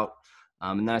locked out.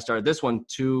 And then I started this one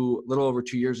little over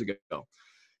 2 years ago.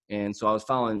 And so I was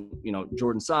following,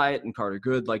 Jordan Syatt and Carter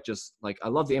Good, just I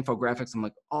love the infographics. I'm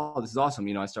like, oh, this is awesome.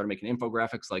 I started making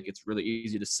infographics. Like, it's really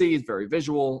easy to see. It's very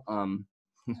visual.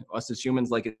 Us as humans,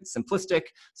 like, it's simplistic.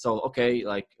 So, okay,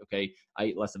 I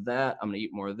eat less of that. I'm going to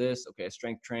eat more of this. Okay, I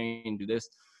strength train, do this.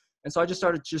 And so I just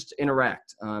started to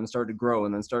interact and started to grow,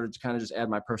 and then started to kind of just add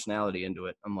my personality into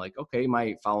it. I'm like, okay,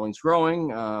 my following's growing.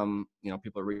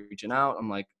 People are reaching out. I'm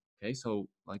like, okay, so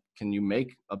like, can you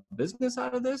make a business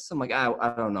out of this? I'm like,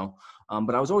 I don't know.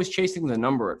 But I was always chasing the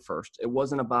number at first. It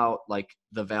wasn't about like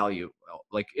the value.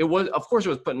 Like it was, of course it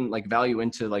was putting like value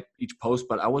into like each post,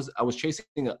 but I was chasing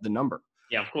the number.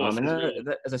 Yeah, of course. And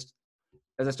then as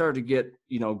I started to get,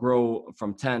 grow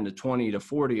from 10 to 20 to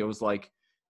 40, I was like,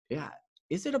 yeah,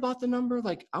 is it about the number?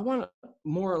 Like, I want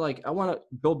to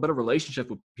build better relationship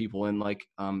with people and like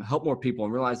help more people,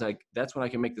 and realize like that's when I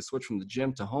can make the switch from the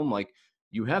gym to home. Like,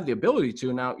 you have the ability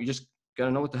to, now you just got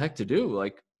to know what the heck to do.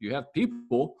 Like, you have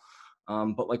people.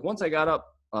 But like once I got up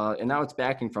and now it's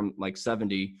backing from like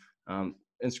 70,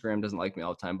 Instagram doesn't like me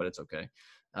all the time, but it's okay.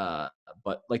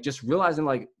 But like just realizing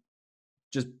like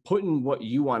just putting what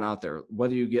you want out there,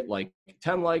 whether you get like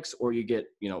 10 likes or you get,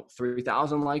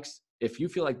 3,000 likes, if you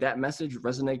feel like that message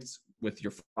resonates with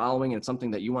your following and it's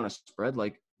something that you want to spread,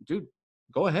 like, dude,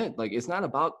 go ahead. Like, it's not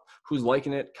about who's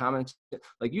liking it, commenting.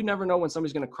 Like, you never know when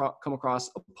somebody's going to come across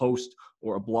a post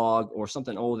or a blog or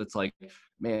something old. It's like,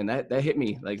 man, that hit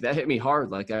me. Like, that hit me hard.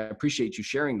 Like, I appreciate you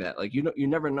sharing that. Like, you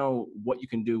never know what you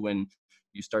can do when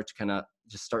you start to kind of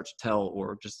just start to tell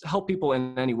or just help people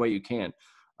in any way you can.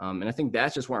 And I think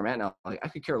that's just where I'm at now. Like, I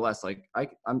could care less. Like,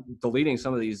 I'm deleting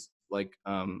some of these like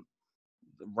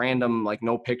random, like,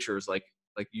 no pictures. I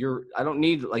don't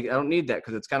need that,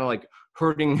 because it's kind of like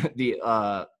hurting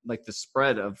the like the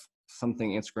spread of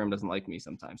something. Instagram doesn't like me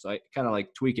sometimes, so I kind of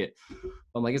like tweak it.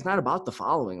 I'm like, it's not about the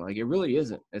following. Like, it really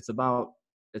isn't. It's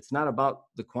not about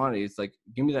the quantity. It's like,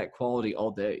 give me that quality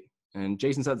all day. And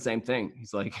Jason said the same thing.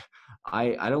 He's like,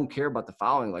 I don't care about the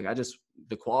following. Like,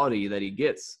 the quality that he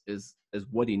gets is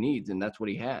what he needs, and that's what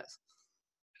he has.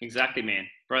 Exactly, man.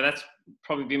 Bro, that's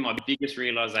probably been my biggest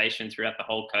realization throughout the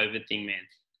whole COVID thing, man.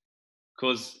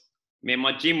 Because, man,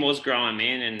 my gym was growing,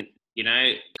 man, and,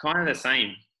 kind of the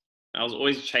same. I was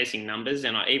always chasing numbers,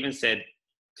 and I even said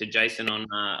to Jason on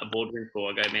a boardroom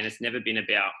call, I go, man, it's never been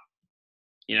about,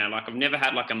 like, I've never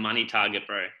had like a money target,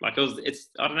 bro. Like, I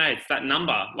don't know, it's that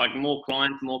number, like more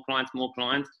clients.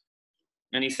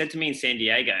 And he said to me in San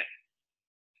Diego,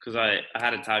 because I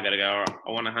had a target, I go, all right,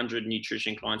 I want 100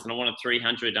 nutrition clients and I wanted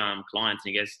 300 clients.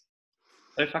 And he goes,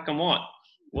 so fucking what?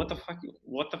 What the fuck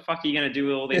are you going to do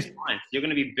with all these clients? You're going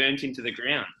to be burnt into the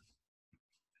ground.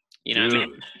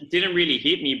 Man, it didn't really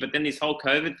hit me, but then this whole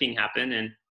COVID thing happened,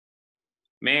 and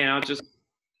man, I just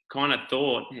kind of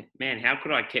thought, man, how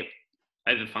could I keep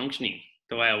over functioning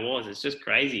the way I was? It's just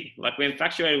crazy. Like, we're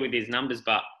infatuated with these numbers,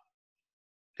 but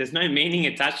there's no meaning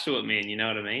attached to it, man. You know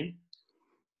what I mean?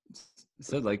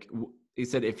 So like, he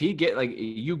said, if he get like,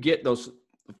 you get those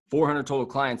 400 total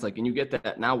clients, like, and you get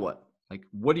that, now what? Like,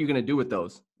 what are you going to do with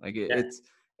those? Like, Yeah.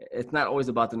 it's not always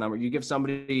about the number. You give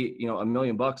somebody, you know, $1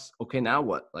 million. Okay, now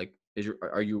what? Like,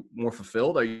 are you more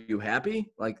fulfilled? Are you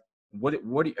happy? Like, what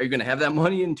are you going to have that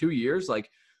money in 2 years? Like,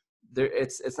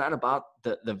 it's not about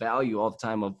the value all the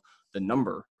time of the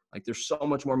number. Like, there's so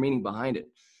much more meaning behind it.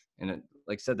 And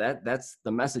like I said, that's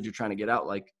the message you're trying to get out.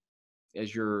 Like,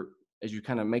 as you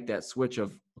kind of make that switch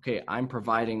of, okay, I'm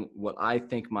providing what I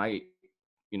think my,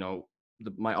 you know,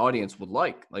 my audience would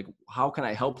like, how can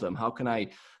I help them? How can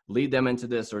I lead them into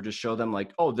this, or just show them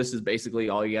like, oh, this is basically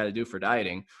all you got to do for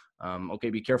dieting. Okay,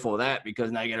 be careful of that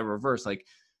because now you got to reverse. Like,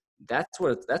 that's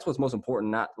what's most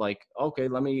important. Not like, okay,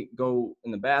 let me go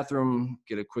in the bathroom,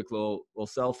 get a quick little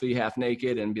selfie, half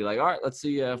naked, and be like, all right, let's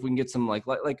see if we can get some like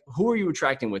who are you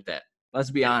attracting with that?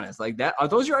 Let's be honest. Like, that, are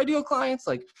those your ideal clients?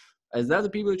 Like, is that the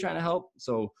people you're trying to help?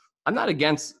 So I'm not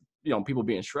against, you know, people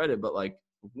being shredded, but like,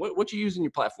 what you using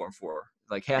your platform for?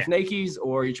 Like half nakies,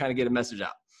 or are you trying to get a message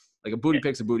out? Like, a booty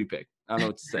pic's a booty pic. I don't know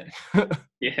what to say.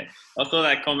 Yeah. I saw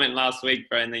that comment last week,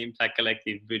 bro, in the Impact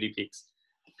Collective booty pics.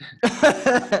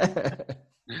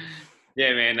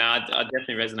 Yeah, man, I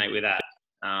definitely resonate with that.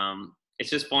 It's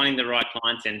just finding the right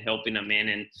clients and helping them, man.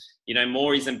 And, you know,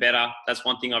 more isn't better. That's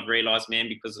one thing I've realized, man,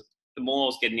 because the more I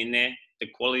was getting in there, the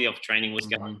quality of training was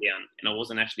going down, and I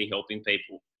wasn't actually helping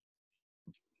people.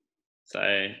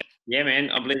 So, yeah,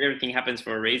 man, I believe everything happens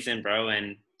for a reason, bro.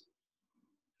 And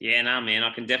yeah, nah, man,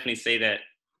 I can definitely see that,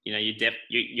 you know,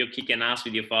 you're kicking ass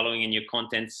with your following, and your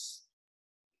content's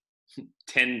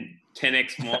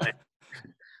 10x more.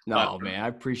 No, man, I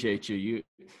appreciate you. You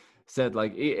said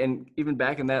like, and even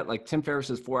back in that, like Tim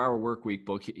Ferriss's 4-Hour Workweek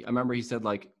book, I remember he said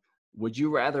like, would you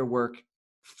rather work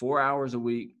 4 hours a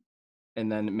week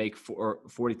and then make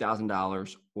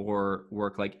 $40,000, or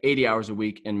work like 80 hours a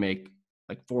week and make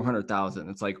like 400,000?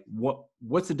 It's like,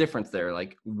 what's the difference there?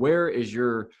 Like, where is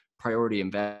your priority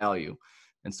and value?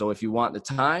 And so if you want the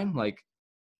time, like,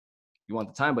 you want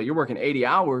the time, but you're working 80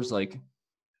 hours, like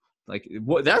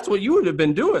that's what you would have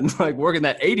been doing, like working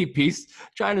that 80 piece,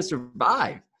 trying to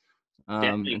survive.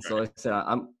 And so like I said,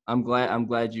 I'm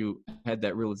glad you had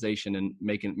that realization and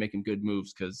making good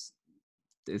moves, because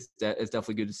it's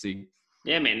definitely good to see.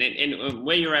 Yeah, man. And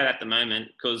where you're at the moment,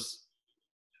 because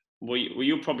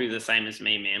you're probably the same as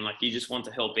me, man. Like, you just want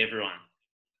to help everyone.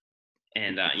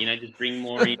 And, you know, just bring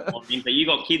more in. But you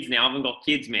got kids now. I haven't got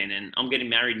kids, man. And I'm getting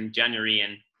married in January.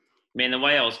 And, man, the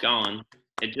way I was going,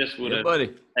 it just would have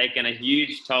taken a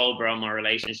huge toll, bro, on my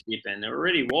relationship. And it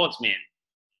really was, man.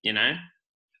 You know?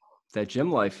 That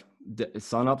gym life,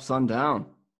 sun up, sun down.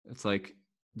 It's like,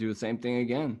 do the same thing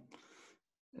again.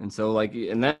 And so like,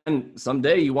 and then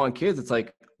someday you want kids. It's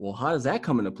like, well, how does that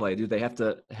come into play? Do they have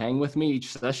to hang with me each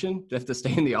session? Do they have to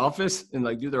stay in the office and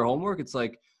like do their homework? It's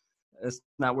like, that's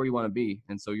not where you want to be.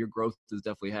 And so your growth is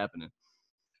definitely happening.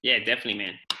 Yeah, definitely,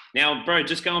 man. Now, bro,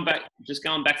 just going back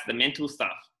to the mental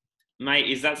stuff, mate,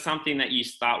 is that something that you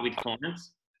start with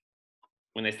clients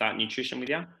when they start nutrition with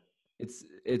you?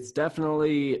 It's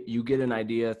definitely, you get an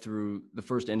idea through the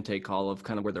first intake call of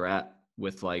kind of where they're at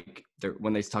with like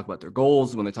when they talk about their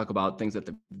goals, when they talk about things that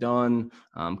they've done,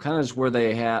 kind of just where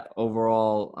they had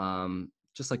overall,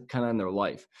 just like kind of in their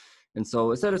life. And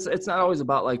so instead, it's not always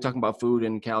about like talking about food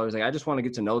and calories. Like, I just want to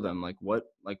get to know them. Like what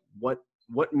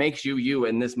makes you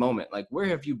in this moment? Like, where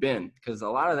have you been? Because a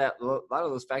lot of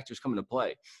those factors come into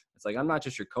play. It's like, I'm not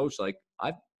just your coach. Like,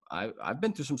 I've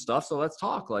been through some stuff, so let's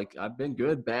talk. Like, I've been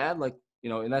good, bad, like, you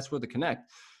know, and that's where the connect.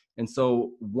 And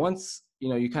so once, you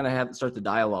know, you kind of start the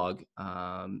dialogue,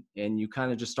 and you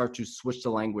kind of just start to switch the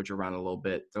language around a little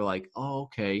bit. They're like, oh,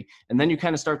 okay. And then you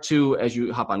kind of start to, as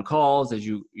you hop on calls, as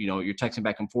you know, you're texting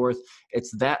back and forth,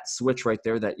 it's that switch right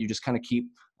there that you just kind of keep,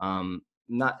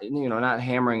 not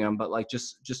hammering them, but like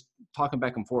just talking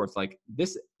back and forth. Like,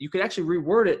 this, you could actually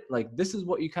reword it. Like, this is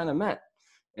what you kind of meant.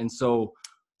 And so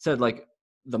said, like,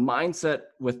 the mindset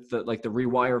with the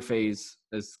rewire phase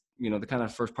is, you know, the kind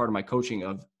of first part of my coaching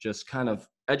of just kind of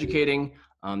educating,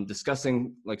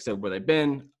 discussing, like I said, where they've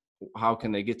been, how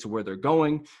can they get to where they're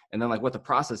going, and then like what the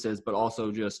process is, but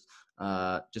also just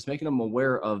making them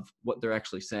aware of what they're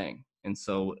actually saying. And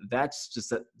so that's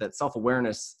just that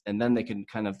self-awareness, and then they can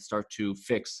kind of start to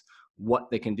fix what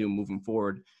they can do moving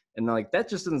forward. And like, that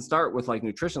just doesn't start with like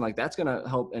nutrition. Like, that's going to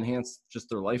help enhance just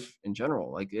their life in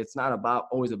general. Like, it's not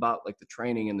always about like the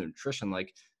training and the nutrition.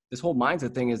 Like, this whole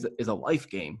mindset thing is a life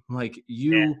game. Like,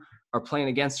 you are playing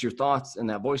against your thoughts and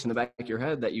that voice in the back of your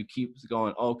head that you keep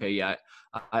going, oh, okay, yeah,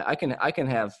 I can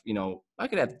have, you know, I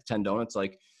could have 10 donuts.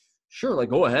 Like, sure, like,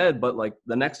 go ahead. But like,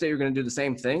 the next day you're going to do the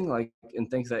same thing, like, and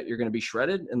think that you're going to be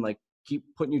shredded. And like, keep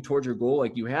putting you towards your goal,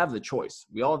 like you have the choice.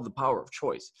 We all have the power of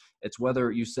choice. It's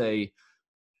whether you say,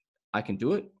 I can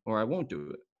do it or I won't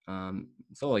do it.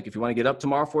 So like if you want to get up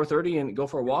tomorrow 4:30 and go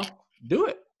for a walk, do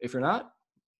it. If you're not,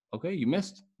 okay, you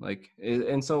missed. Like,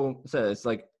 and so it's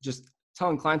like just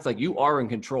telling clients like you are in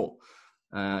control.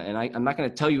 And I'm not going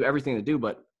to tell you everything to do,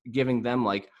 but giving them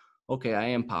like, okay, I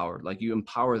am empowered. Like you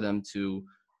empower them to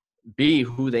be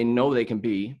who they know they can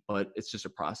be, but it's just a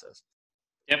process.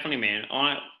 Definitely, man.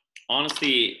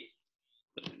 Honestly,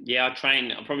 yeah,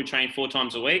 I'll probably train 4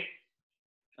 times a week,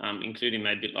 including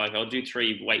maybe like I'll do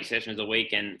 3 weight sessions a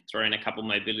week and throw in a couple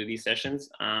mobility sessions.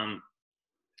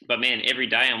 But man, every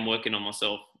day I'm working on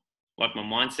myself, like my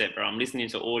mindset, bro. I'm listening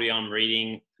to audio, I'm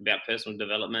reading about personal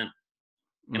development.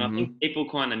 And I think people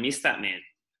kind of miss that, man.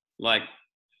 Like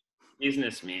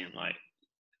business, man. Like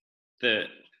the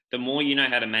more you know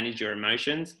how to manage your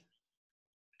emotions,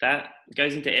 that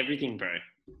goes into everything, bro.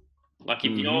 Like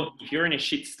if you're in a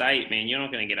shit state, man, you're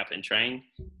not going to get up and train.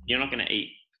 You're not going to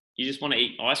eat. You just want to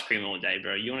eat ice cream all day,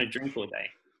 bro. You want to drink all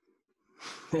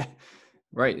day.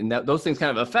 Right. And those things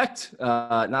kind of affect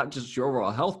not just your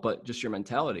overall health, but just your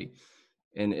mentality.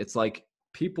 And it's like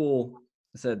people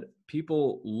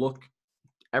look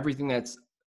everything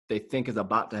they think is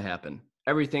about to happen,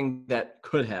 everything that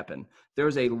could happen.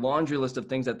 There's a laundry list of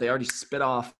things that they already spit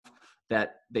off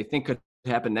that they think could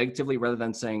happen negatively rather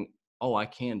than saying, oh, I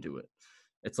can do it.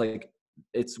 It's like,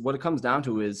 it's what it comes down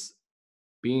to is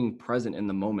being present in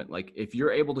the moment. Like if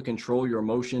you're able to control your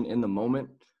emotion in the moment,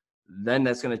 then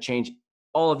that's going to change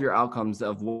all of your outcomes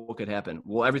of what could happen.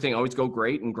 Will everything always go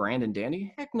great and grand and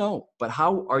dandy? Heck no. But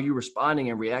how are you responding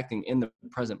and reacting in the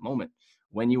present moment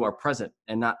when you are present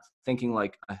and not thinking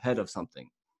like ahead of something?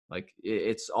 Like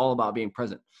it's all about being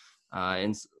present.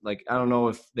 And like, I don't know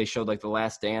if they showed like The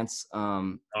Last Dance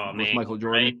with Michael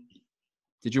Jordan. Right.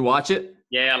 Did you watch it?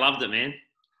 Yeah, I loved it, man.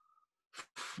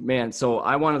 Man, so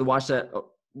I wanted to watch that.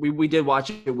 We did watch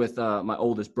it with my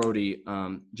oldest Brody.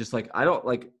 Just like I don't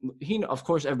like of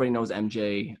course everybody knows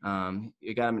MJ.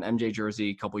 You got him an MJ jersey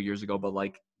a couple years ago, but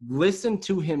like listen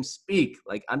to him speak.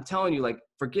 Like I'm telling you, like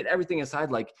forget everything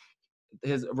aside. Like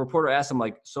his reporter asked him,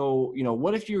 like, so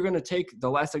what if you're gonna take the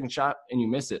last second shot and you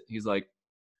miss it? He's like,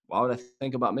 why would I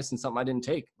think about missing something I didn't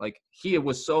take? Like he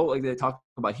was so like they talked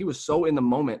about, he was so in the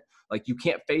moment. Like you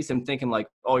can't face him thinking like,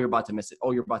 oh, you're about to miss it.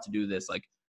 Oh, you're about to do this. Like,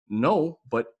 no,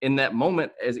 but in that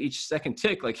moment, as each second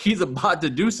tick, like he's about to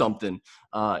do something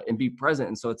and be present.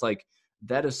 And so it's like,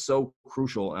 that is so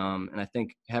crucial. And I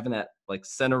think having that like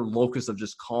center locus of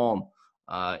just calm,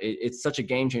 it's such a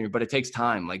game changer, but it takes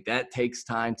time. Like that takes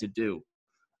time to do.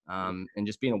 And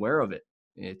just being aware of it,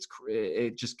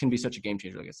 it just can be such a game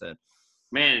changer. Like I said,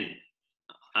 man,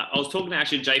 I was talking to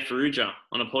actually Jay Ferrugia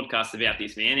on a podcast about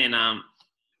this, man. And,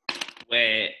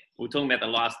 where we were talking about The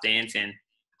Last Dance, and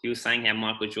he was saying how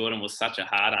Michael Jordan was such a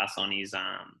hard ass on his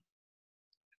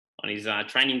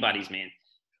training buddies, man.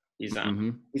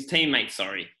 His teammates,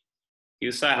 sorry. He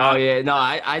was so hard. Oh yeah, no,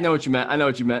 I know what you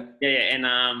meant. Yeah,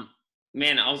 and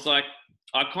man, I was like,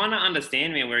 I kind of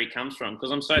understand, man, where he comes from,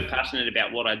 because I'm so passionate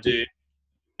about what I do.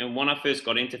 And when I first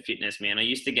got into fitness, man, I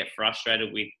used to get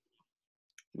frustrated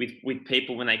with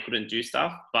people when they couldn't do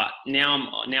stuff. But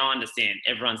now I understand.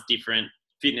 Everyone's different.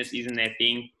 Fitness isn't their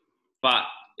thing. But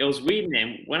it was weird,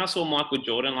 man. When I saw Michael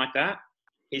Jordan like that,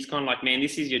 he's kind of like, man,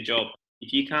 this is your job.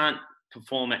 If you can't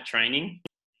perform at training,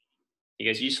 he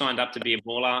goes, you signed up to be a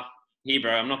baller. Here,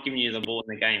 bro, I'm not giving you the ball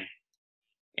in the game.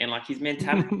 And like his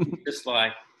mentality is just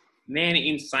like, man,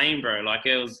 insane, bro. Like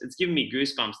it's giving me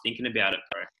goosebumps thinking about it,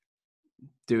 bro.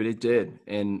 Dude, it did.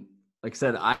 And like I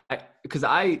said, because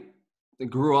I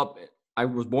grew up, I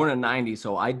was born in '90,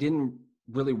 so I didn't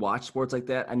really watch sports like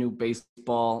that. I knew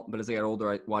baseball, but as I got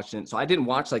older, I watched it. So I didn't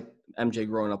watch like MJ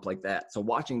growing up like that. So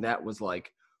watching that was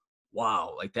like,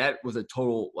 wow, like that was a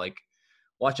total, like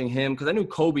watching him, because I knew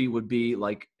Kobe would be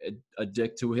like a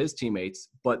dick to his teammates,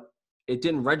 but it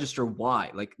didn't register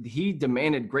why. Like he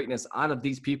demanded greatness out of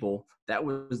these people. That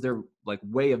was their like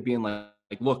way of being like,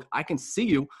 look, I can see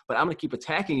you, but I'm gonna keep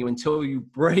attacking you until you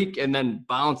break and then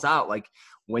bounce out. Like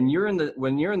when you're in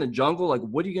the jungle, like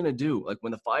what are you gonna do? Like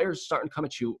when the fire's starting to come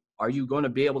at you, are you going to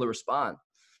be able to respond?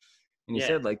 And he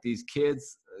said like these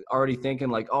kids already thinking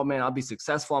like, oh man, I'll be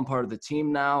successful. I'm part of the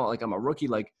team now. Like I'm a rookie.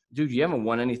 Like, dude, you haven't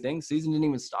won anything. Season didn't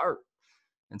even start.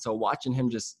 And so watching him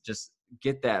just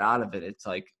get that out of it, it's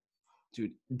like,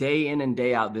 dude, day in and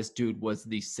day out, this dude was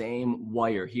the same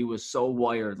wire. He was so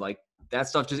wired. Like that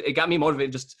stuff it got me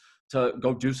motivated just to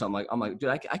go do something. Like I'm like, dude,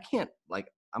 I can't, like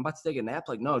I'm about to take a nap.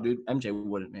 Like, no, dude, MJ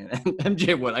wouldn't, man.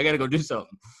 MJ would. I got to go do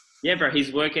something. Yeah, bro,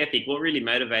 his work ethic, what really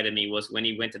motivated me was when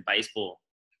he went to baseball.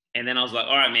 And then I was like,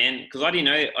 all right, man, because I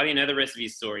didn't know the rest of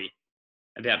his story.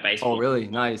 about Oh, baseball. really?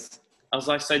 Nice. I was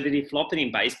like, so did he flop it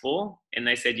in baseball? And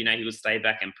they said, he would stay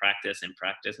back and practice and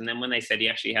practice. And then when they said he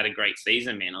actually had a great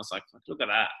season, man, I was like, look at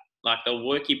that. Like the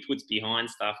work he puts behind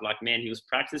stuff. Like, man, he was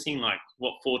practicing like,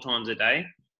 4 times a day?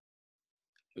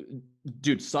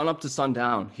 Dude, sun up to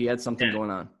sundown. He had something Yeah. going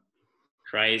on.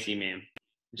 Crazy, man.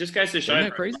 It just goes to show, Isn't that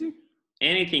bro, crazy?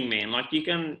 anything, man. Like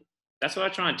that's what I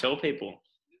try and tell people.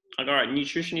 Like, all right,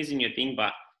 nutrition isn't your thing,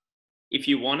 but if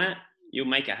you want it, you'll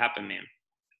make it happen, man.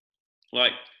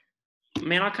 Like,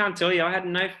 man, I can't tell you. I had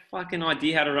no fucking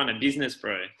idea how to run a business,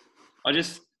 bro. I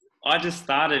just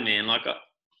started, man. Like,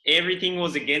 everything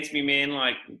was against me, man.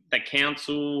 Like the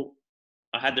council,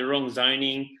 I had the wrong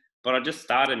zoning, but I just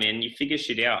started, man. You figure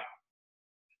shit out.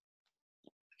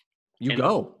 You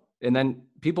go. And then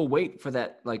people wait for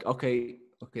that, like, okay,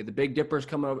 the Big Dipper's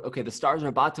coming over. Okay, the stars are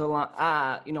about to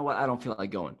align. You know what? I don't feel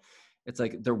like going. It's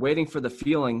like they're waiting for the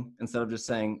feeling instead of just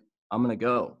saying, I'm going to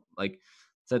go. Like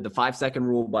said, the 5-second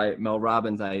rule by Mel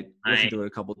Robbins. I listened to it a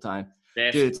couple of times.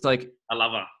 Dude, it's like, I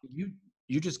love her.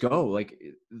 You just go. Like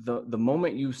the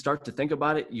moment you start to think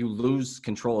about it, you lose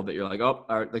control of it. You're like, oh,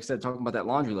 like I said, talking about that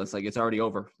laundry list, like it's already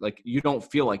over. Like you don't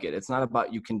feel like it. It's not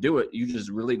about you can do it. You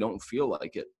just really don't feel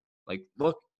like it. Like,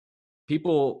 look,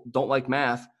 people don't like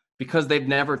math because they've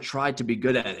never tried to be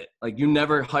good at it. Like you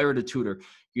never hired a tutor.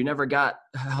 You never got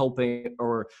helping,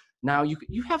 or now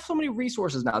you have so many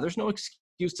resources now. There's no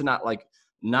excuse to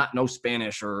not know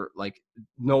Spanish or like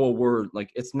know a word.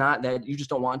 Like it's not that you just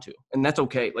don't want to. And that's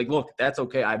okay. Like, look, that's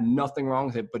okay. I have nothing wrong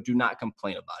with it, but do not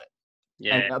complain about it.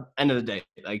 Yeah. And end of the day,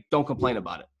 like don't complain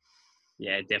about it.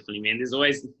 Yeah, definitely, man. There's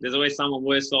always someone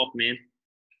worse off, man.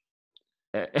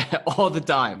 All the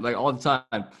time, like all the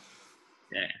time.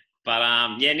 Yeah.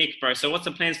 But yeah, Nick, bro. So what's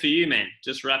the plans for you, man?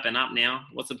 Just wrapping up now.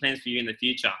 What's the plans for you in the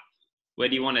future? Where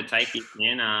do you want to take it,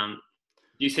 man?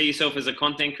 Do you see yourself as a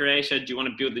content creator? Do you want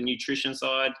to build the nutrition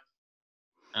side,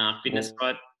 fitness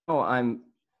side? Oh, I'm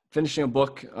finishing a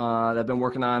book that I've been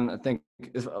working on. I think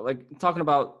is like talking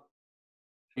about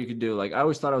you could do. Like I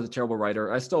always thought I was a terrible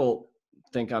writer. I still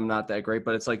think I'm not that great,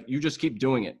 but it's like you just keep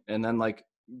doing it, and then like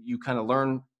you kind of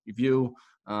learn, you view,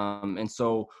 and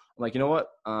so I'm like, you know what?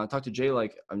 Talk to Jay.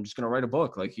 Like I'm just gonna write a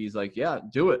book. Like he's like, yeah,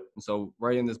 do it. And so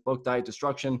writing this book, Diet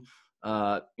Destruction.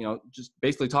 Just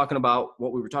basically talking about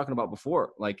what we were talking about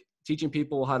before, like teaching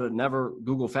people how to never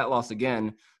Google fat loss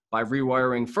again by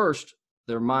rewiring first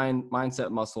their mindset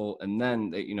muscle, and then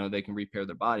they can repair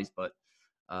their bodies. But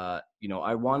I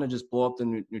want to just blow up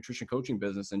the nutrition coaching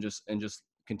business and just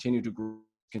continue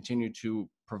to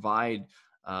provide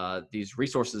these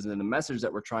resources and the message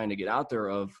that we're trying to get out there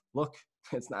of, look,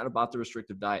 it's not about the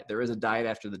restrictive diet. There is a diet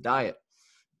after the diet.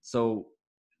 So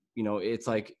it's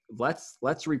like,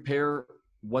 let's repair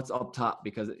what's up top,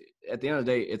 because at the end of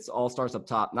the day, it's all starts up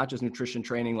top, not just nutrition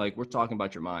training. Like we're talking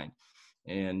about your mind.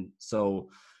 And so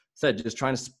just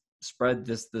trying to spread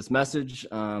this message,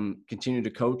 continue to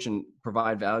coach and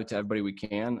provide value to everybody we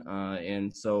can.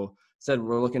 And so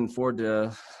we're looking forward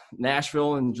to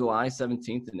Nashville in July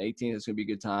 17th and 18th. It's going to be a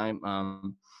good time.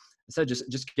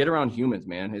 Just get around humans,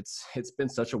 man. It's been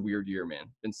such a weird year, man.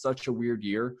 Been such a weird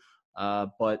year.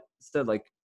 But like,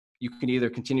 you can either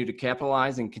continue to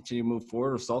capitalize and continue to move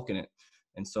forward or sulk in it.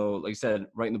 And so, like I said,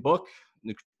 writing the book,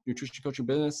 nutrition coaching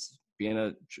business,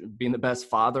 being the best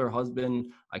father,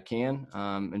 husband I can,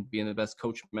 and being the best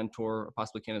coach, mentor I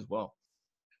possibly can as well.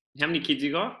 How many kids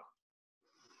you got?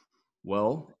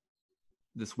 Well,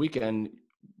 this weekend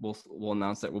we'll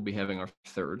announce that we'll be having our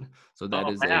third. So that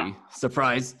is a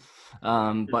surprise.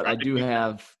 But I do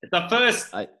have. It's the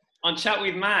first on Chat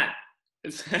with Matt.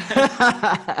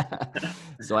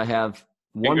 So I have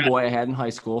one boy I had in high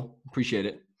school. Appreciate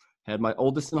it. Had my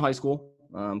oldest in high school.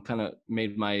 Kind of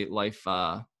made my life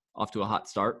off to a hot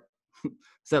start.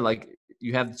 Said, like,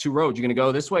 you have the two roads. You're going to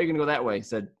go this way, you're going to go that way.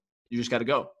 Said, you just got to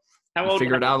go.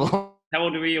 Figure it out. How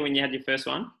old were you when you had your first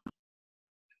one?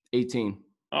 18.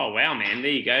 Oh, wow, man.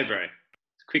 There you go, bro.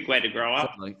 It's a quick way to grow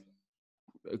up. So, like,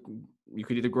 you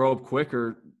could either grow up quick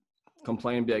or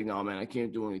complain and be like, no, man, I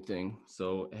can't do anything.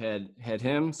 So had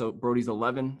him. So Brody's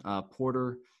 11.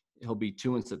 Porter, he'll be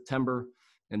 2 in September.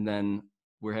 And then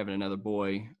we're having another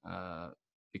boy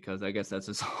because I guess that's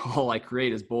just all I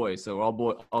create is boys. So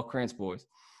all Krantz boys.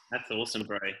 That's awesome,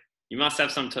 bro. You must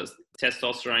have some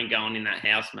testosterone going in that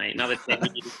house, mate. Another 10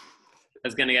 years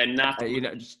is going to go nuts.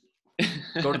 Just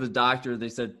go to the doctor. They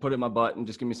said, put it in my butt and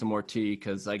just give me some more tea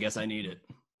because I guess I need it.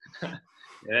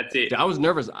 Yeah, that's it. Dude, I was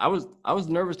nervous. I was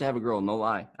nervous to have a girl. No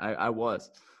lie. I was.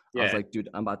 Yeah. I was like, dude,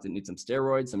 I'm about to need some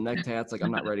steroids, some neck tats. Like,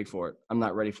 I'm not ready for it. And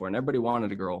everybody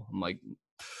wanted a girl. I'm like,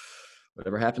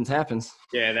 whatever happens, happens.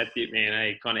 Yeah, that's it, man.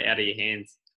 Hey, kind of out of your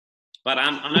hands. But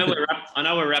I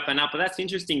know we're wrapping up, but that's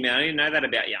interesting, man. I didn't know that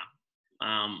about you.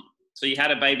 So you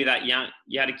had a baby that young,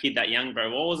 you had a kid that young, bro.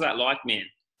 What was that like, man?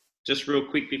 Just real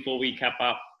quick before we cap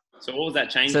up. So what was that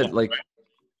change like?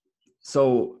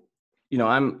 So,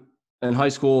 I'm in high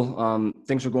school.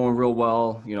 Things were going real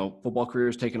well. Football career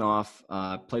is taking off.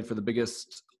 Played for the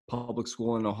biggest public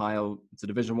school in Ohio. It's a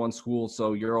Division I school,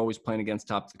 so you're always playing against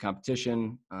top of the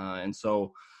competition. And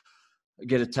so I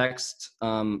get a text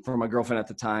from my girlfriend at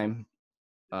the time.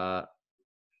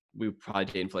 We were probably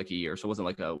dating for like a year, so it wasn't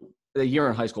like a year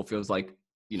in high school feels like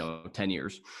 10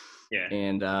 years. Yeah.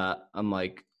 And I'm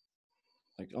like,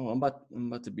 oh, I'm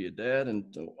about to be a dad, and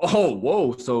oh,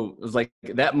 whoa! So it was like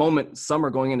that moment, summer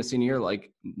going into senior year,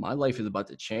 like my life is about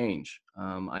to change.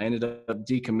 I ended up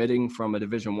decommitting from a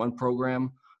Division I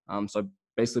program, so I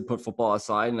basically put football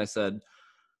aside, and I said,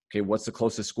 okay, what's the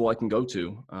closest school I can go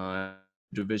to?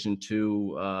 Division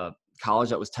II college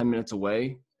that was 10 minutes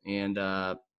away, and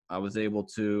I was able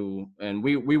to, and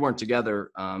we weren't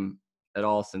together at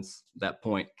all since that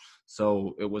point.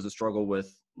 So it was a struggle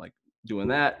with like doing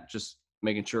that, just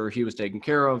making sure he was taken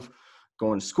care of,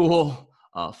 going to school.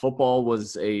 Football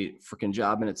was a freaking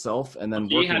job in itself, and then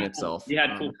working itself. You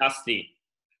had full custody.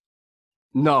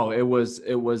 No, it was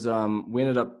we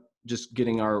ended up just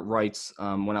getting our rights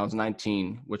when I was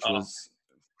 19, which was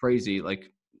crazy.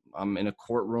 Like I'm in a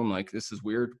courtroom, like this is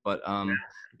weird, but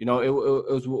it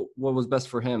was what was best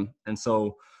for him. And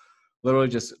so literally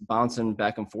just bouncing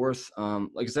back and forth.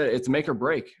 Like I said, it's make or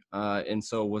break. And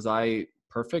so was I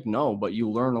perfect? No, but you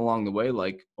learn along the way,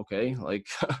 like, okay, like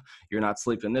you're not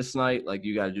sleeping this night. Like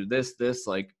you got to do this,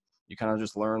 like you kind of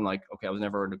just learn like, okay, I was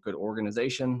never in a good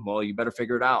organization. Well, you better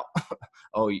figure it out.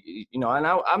 And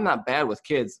I'm not bad with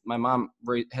kids. My mom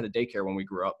had a daycare when we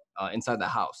grew up inside the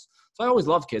house. So I always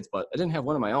loved kids, but I didn't have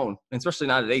one of my own, especially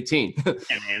not at 18. Yeah,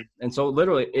 man. And so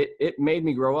literally it made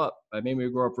me grow up. It made me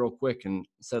grow up real quick, and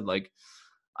said like,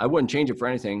 I wouldn't change it for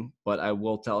anything, but I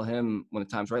will tell him when the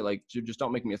time's right, like, just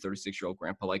don't make me a 36-year-old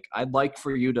grandpa. Like, I'd like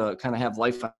for you to kind of have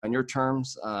life on your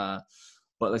terms. But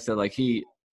like I said, like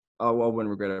I wouldn't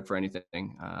regret it for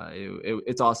anything.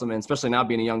 It's awesome. And especially now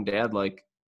being a young dad, like,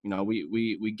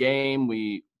 we game,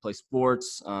 we play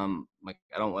sports. Like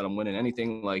I don't let him win in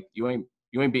anything. Like you ain't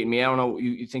beating me. I don't know.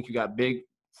 You think you got big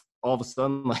all of a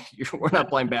sudden, like we're not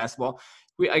playing basketball.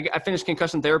 I finished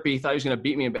concussion therapy. He thought he was going to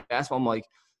beat me in basketball. I'm like,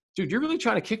 dude, you're really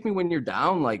trying to kick me when you're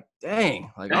down? Like, dang,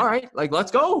 like, all right, like,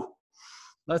 let's go.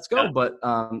 Yeah. But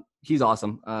he's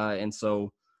awesome. And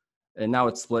now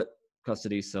it's split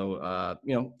custody. So,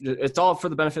 it's all for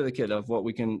the benefit of the kid, of what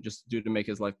we can just do to make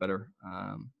his life better.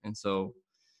 And so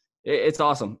it's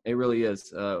awesome. It really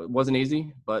is. It wasn't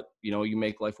easy, but you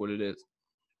make life what it is.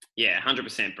 Yeah,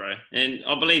 100%, bro. And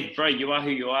I believe, bro, you are who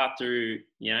you are through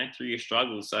your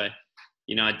struggles. So,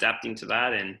 adapting to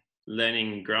that and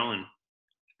learning and growing.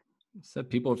 So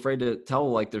people are afraid to tell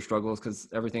like their struggles because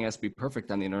everything has to be perfect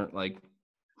on the internet. Like,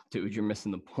 dude, you're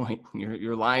missing the point.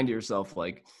 You're lying to yourself.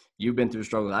 Like, you've been through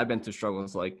struggles. I've been through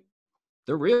struggles. Like,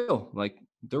 they're real. Like,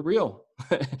 they're real.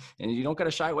 And you don't got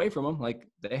to shy away from them. Like,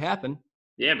 they happen.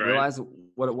 Yeah, bro. Realize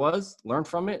what it was, learn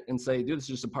from it, and say, dude, this is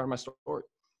just a part of my story.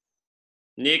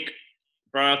 Nick,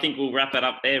 bro, I think we'll wrap it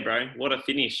up there, bro. What a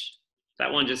finish.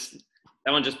 That one just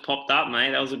popped up,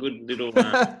 mate. That was a good little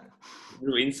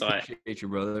little insight. Appreciate you,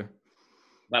 brother.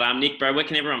 But Nick, bro, where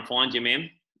can everyone find you, man?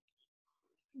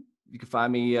 You can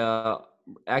find me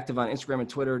active on Instagram and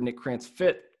Twitter, Nick Krantz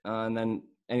Fit, and then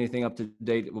anything up to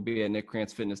date will be at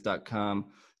nickkrantzfitness.com.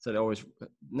 So I always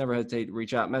never hesitate to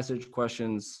reach out, message,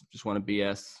 questions, just want to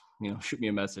BS, shoot me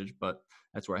a message, but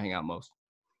that's where I hang out most.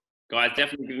 Guys,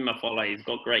 definitely give him a follow. He's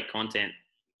got great content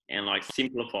and like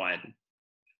simplified,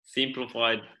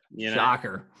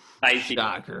 Shocker. Basic.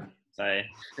 Shocker. So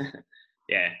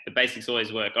yeah, the basics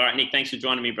always work. All right, Nick, thanks for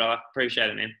joining me, brother. Appreciate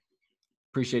it, man.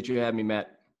 Appreciate you having me,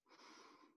 Matt.